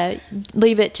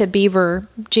Leave It to Beaver,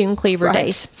 June Cleaver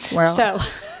days. Well. So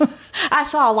I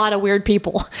saw a lot of weird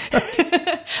people.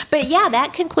 But yeah,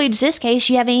 that concludes this case.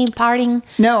 You have any parting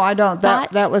No, I don't.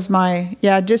 thoughts? That was my,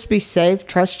 just be safe,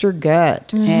 trust your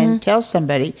gut, and tell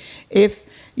somebody. If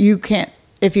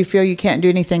you feel you can't do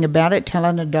anything about it, tell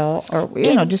an adult, or,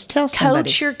 just tell somebody.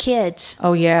 Coach your kids.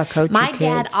 Oh, yeah, coach your My kids.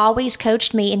 dad always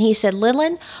coached me, and he said,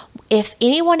 Lillian, if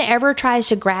anyone ever tries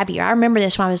to grab you, I remember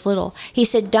this when I was little, he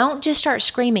said, don't just start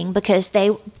screaming, because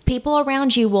people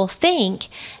around you will think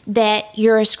that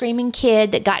you're a screaming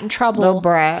kid that got in trouble. Little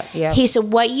brat, yeah. He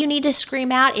said, what you need to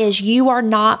scream out is, you are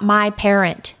not my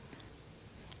parent.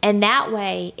 And that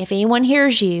way, if anyone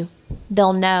hears you,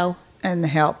 they'll know. And the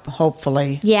help,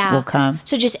 hopefully, will come.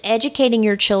 So just educating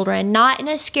your children, not in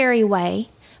a scary way,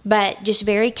 but just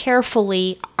very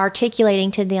carefully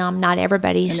articulating to them, not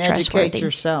everybody's and trustworthy. Educate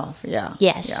yourself, yeah.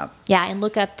 Yes. Yeah, and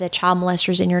look up the child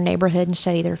molesters in your neighborhood and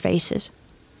study their faces.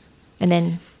 And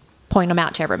then point them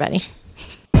out to everybody.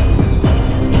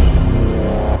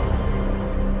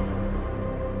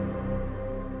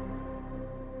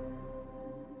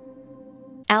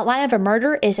 Outline of a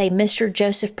Murder is a Mr.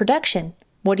 Joseph production.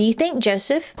 What do you think,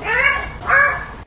 Joseph?